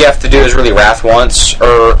 all you have to do is really Wrath once,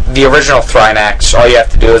 or the original Thrynax, all you have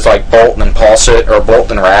to do is like Bolt and Pulse it, or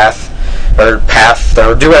Bolt and Wrath, or Path,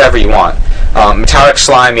 or do whatever you want. Metallic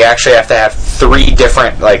Slime, you actually have to have 3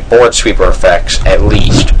 different like board sweeper effects at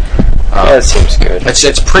least. That seems good.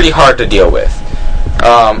 It's pretty hard to deal with.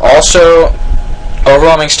 Also,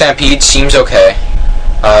 Overwhelming Stampede seems okay.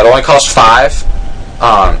 It only costs 5.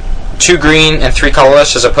 2 green and 3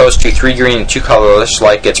 colorless as opposed to 3 green and 2 colorless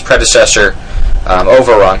like its predecessor,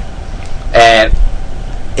 Overrun. And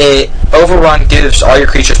Overrun gives all your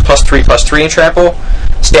creatures +3/+3 in trample.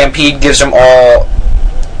 Stampede gives them all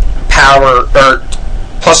power, or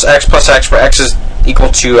 +X/+X, where X is equal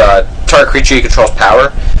to target creature you control's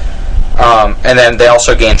power. And then they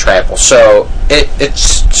also gain trample. So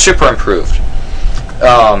it's super improved.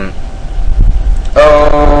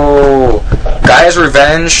 Gaia's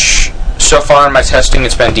Revenge, so far in my testing,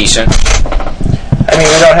 it's been decent. I mean,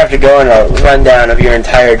 we don't have to go in a rundown of your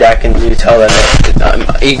entire deck and you tell them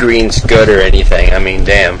that E-Green's good or anything. I mean,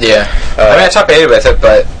 damn. Yeah. I mean, I top 8 with it,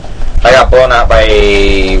 but I got blown out by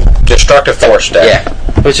a Destructive Force deck. Yeah.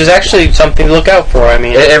 Which is actually something to look out for. I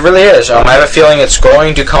mean, It really is. I have a feeling it's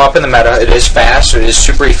going to come up in the meta. It is fast. It is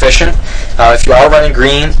super efficient. If you are running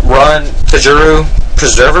green, run Tajuru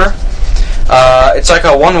Preserver. It's like a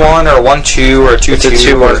 1-1 or a 1-2 or a 2-2. It's a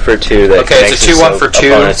 2-1 for 2. That Okay, it's a 2-1 for 2.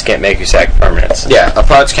 Opponents can't make you sack permanents. Yeah,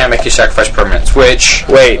 opponents can't make you sacrifice permanents, which...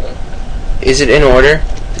 Wait, is it in order?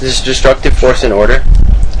 Is Destructive Force in order?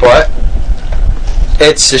 What?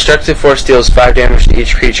 It's Destructive Force deals 5 damage to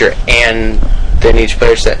each creature, and then each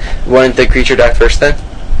player set. Wouldn't the creature die first then?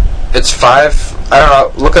 It's 5... I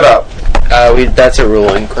don't know, look it up. That's a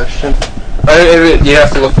ruling question. You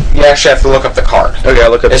have to look. You actually have to look up the card. Okay, I'll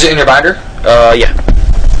look up. Is it in your binder? Yeah.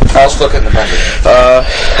 I'll just look in the binder.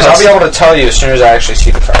 I'll be able to tell you as soon as I actually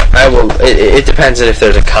see the card. I will. It depends if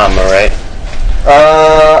there's a comma, right?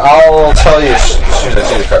 I'll tell you as soon as I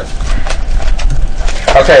see the card.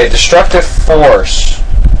 Okay, Destructive Force.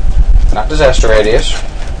 Not Disaster Radius.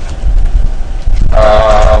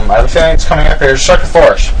 I have a feeling it's coming up here. Destructive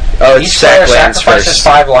Force. Oh, it's each player lands sacrifices first.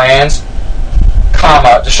 5 lands,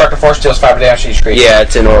 comma, Destructive Force deals 5 damage to each creature. Yeah,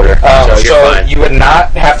 it's in order. So you're fine. You would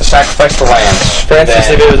not have to sacrifice the lands. For instance,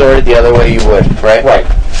 if it was ordered the other way, you would, right? Right.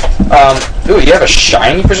 Ooh, you have a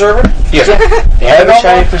shiny preserver? Yeah. I have a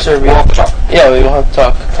shiny preserver. We'll have to talk. Yeah, we will have to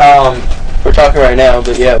talk. We're talking right now,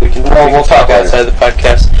 but yeah, we can we'll talk outside the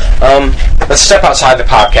podcast. Let's step outside the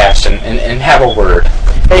podcast and have a word.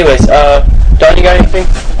 Anyways, Don, you got anything?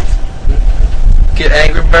 Get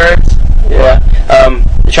Angry Birds. Yeah.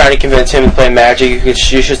 Trying to convince him to play Magic. You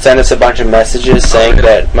should send us a bunch of messages saying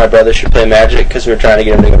that my brother should play Magic because we're trying to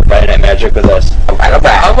get him to go to Friday Night Magic with us.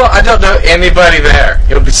 I don't know anybody there.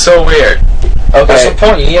 It'll be so weird. Okay. What's the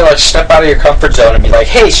point? You need to like step out of your comfort zone and be like,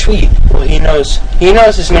 "Hey, sweet." Well, he knows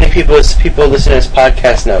as many people as people listening to his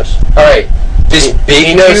podcast knows. All right. This big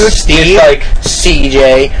he knows dude Steve, is like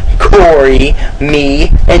CJ, Corey, me,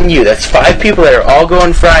 and you. That's 5 people that are all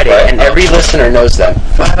going Friday, Right. and every listener knows them.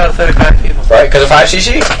 5 out of 35 people. right because of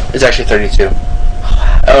 5cc. It's actually 32.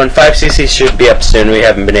 Oh, and 5cc should be up soon. We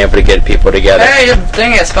haven't been able to get people together. Hey, the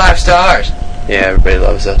thing has 5 stars. Yeah, everybody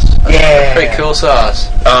loves us. Yeah. Pretty cool sauce.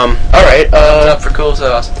 Alright, What's up for cool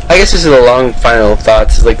sauce? I guess this is a long final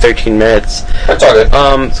thoughts. It's like 13 minutes. That's all good.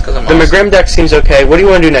 It's 'cause I'm The awesome. McGrim deck seems okay. What do you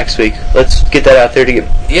want to do next week? Let's get that out there to get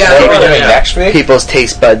Yeah, What are we yeah. doing next week? people's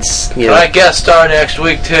taste buds, you know. I guess star next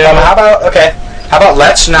week too. How about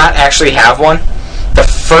let's not actually have one. The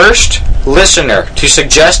first listener to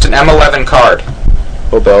suggest an M11 card,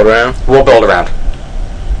 We'll build around. we'll build around.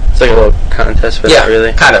 It's like a little contest, but Yeah, not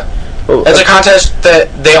really. kind of. Oh, It's a contest that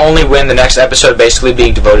they only win the next episode basically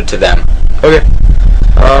being devoted to them. Okay.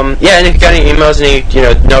 Yeah, and if you got any emails,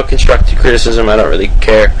 no constructive criticism, I don't really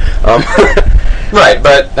care. Right,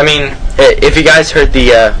 but, I mean... If you guys heard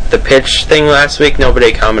the pitch thing last week,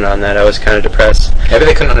 nobody commented on that. I was kind of depressed. Maybe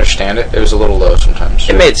they couldn't understand it. It was a little low sometimes.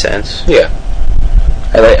 It made sense. Yeah.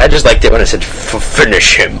 I just liked it when it said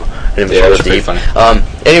finish him. And it was Yeah, it real was pretty deep. funny.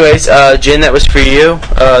 Anyways, Jin, that was for you.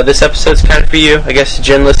 This episode's kind of for you. I guess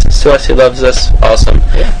Jin listens to us. He loves us. Awesome.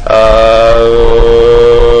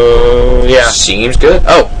 Yeah. Seems good.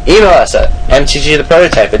 Oh, email us at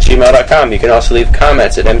mtgtheprototype@gmail.com. You can also leave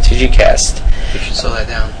comments at mtgcast. You should slow that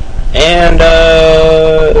down. And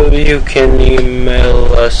you can email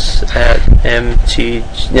us at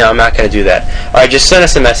mtg... No, I'm not going to do that. Alright, just send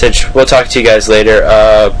us a message. We'll talk to you guys later.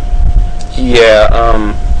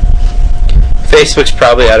 Facebook's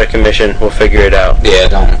probably out of commission. We'll figure it out. Yeah,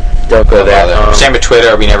 don't go there. bother. Same with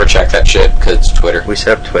Twitter. We never check that shit because it's Twitter. We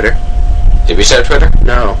set up Twitter? Did we set up Twitter?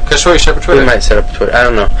 No. Because we set up Twitter. We might set up Twitter. I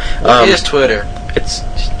don't know. It is Twitter. It's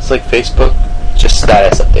like Facebook, just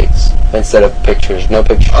status updates instead of pictures. No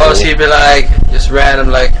pictures. Oh, so you'd be like, just random,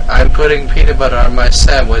 like, I'm putting peanut butter on my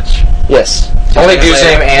sandwich. Yes. Only seconds dude's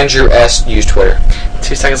later- name Andrew S. use Twitter.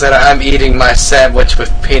 2 seconds later, I'm eating my sandwich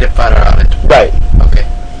with peanut butter on it. Right. Okay.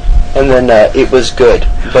 And then it was good,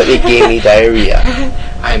 but it gave me diarrhea.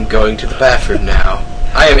 I am going to the bathroom now.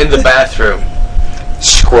 I am in the bathroom.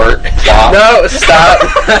 Squirt. Flop. No, stop.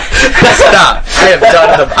 Stop.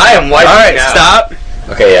 I am wiping Alright, out. stop.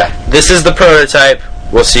 Okay, yeah. This is the prototype.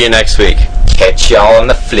 We'll see you next week. Catch y'all on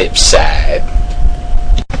the flip side.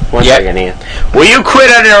 One Yep. second, Ian. Will you quit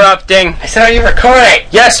interrupting? I said, are you recording?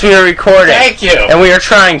 Yes, we are recording. Thank you. And we are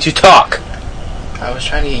trying to talk. I was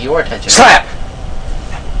trying to get your attention. Slap!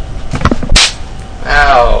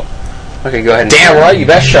 Ow. Okay, go ahead. Damn right, you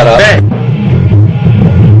best shut up. Okay.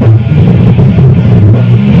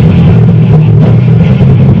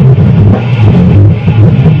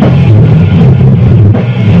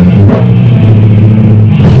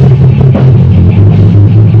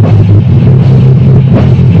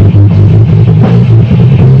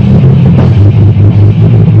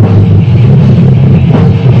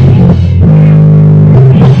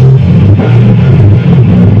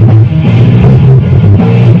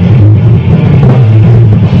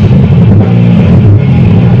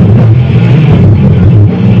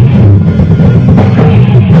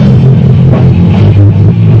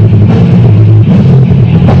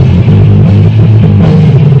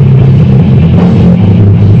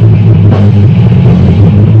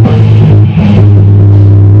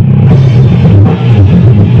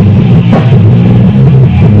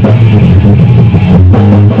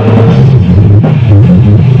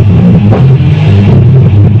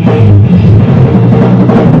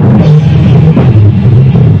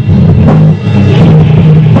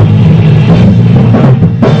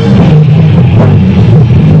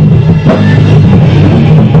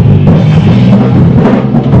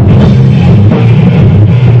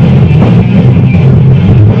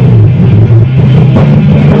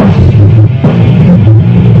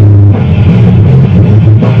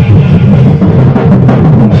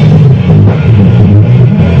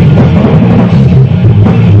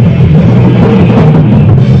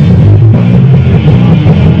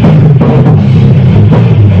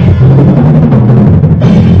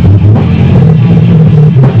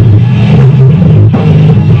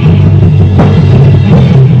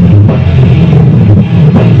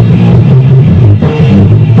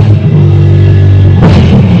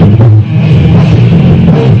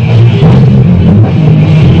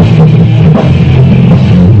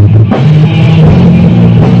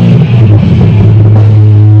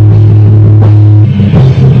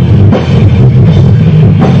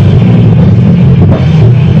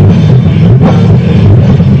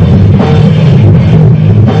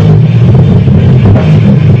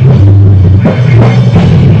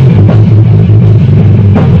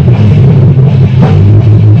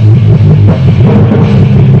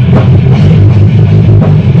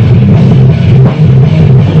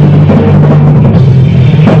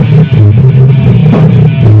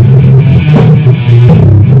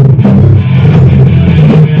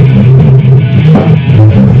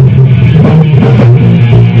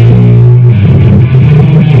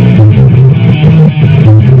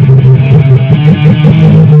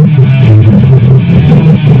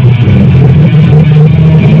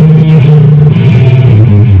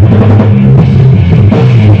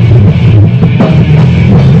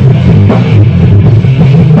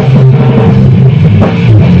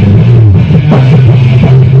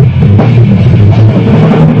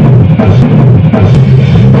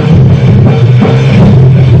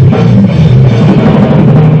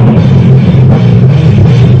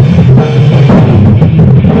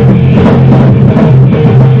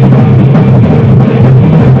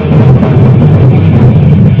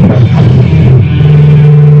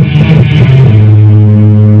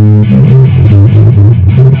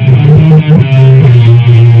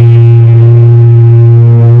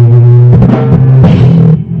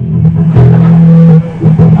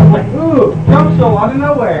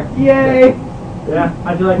 Yeah,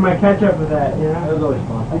 how'd you like my catch-up with that, you know? That was always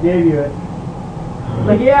fun. I gave you it.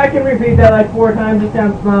 Like, yeah, I can repeat that like 4 times, it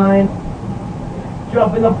sounds fine.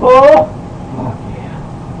 Jump in the pool. Fuck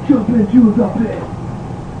yeah. Jump into the pit.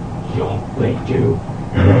 Jump into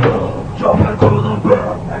jump into the pit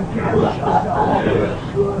and get yourself.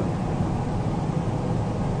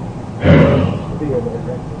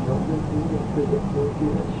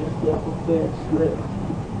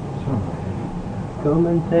 Come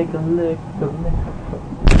and take a lick.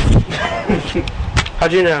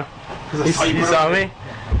 How'd you know? You saw me?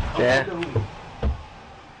 Yeah.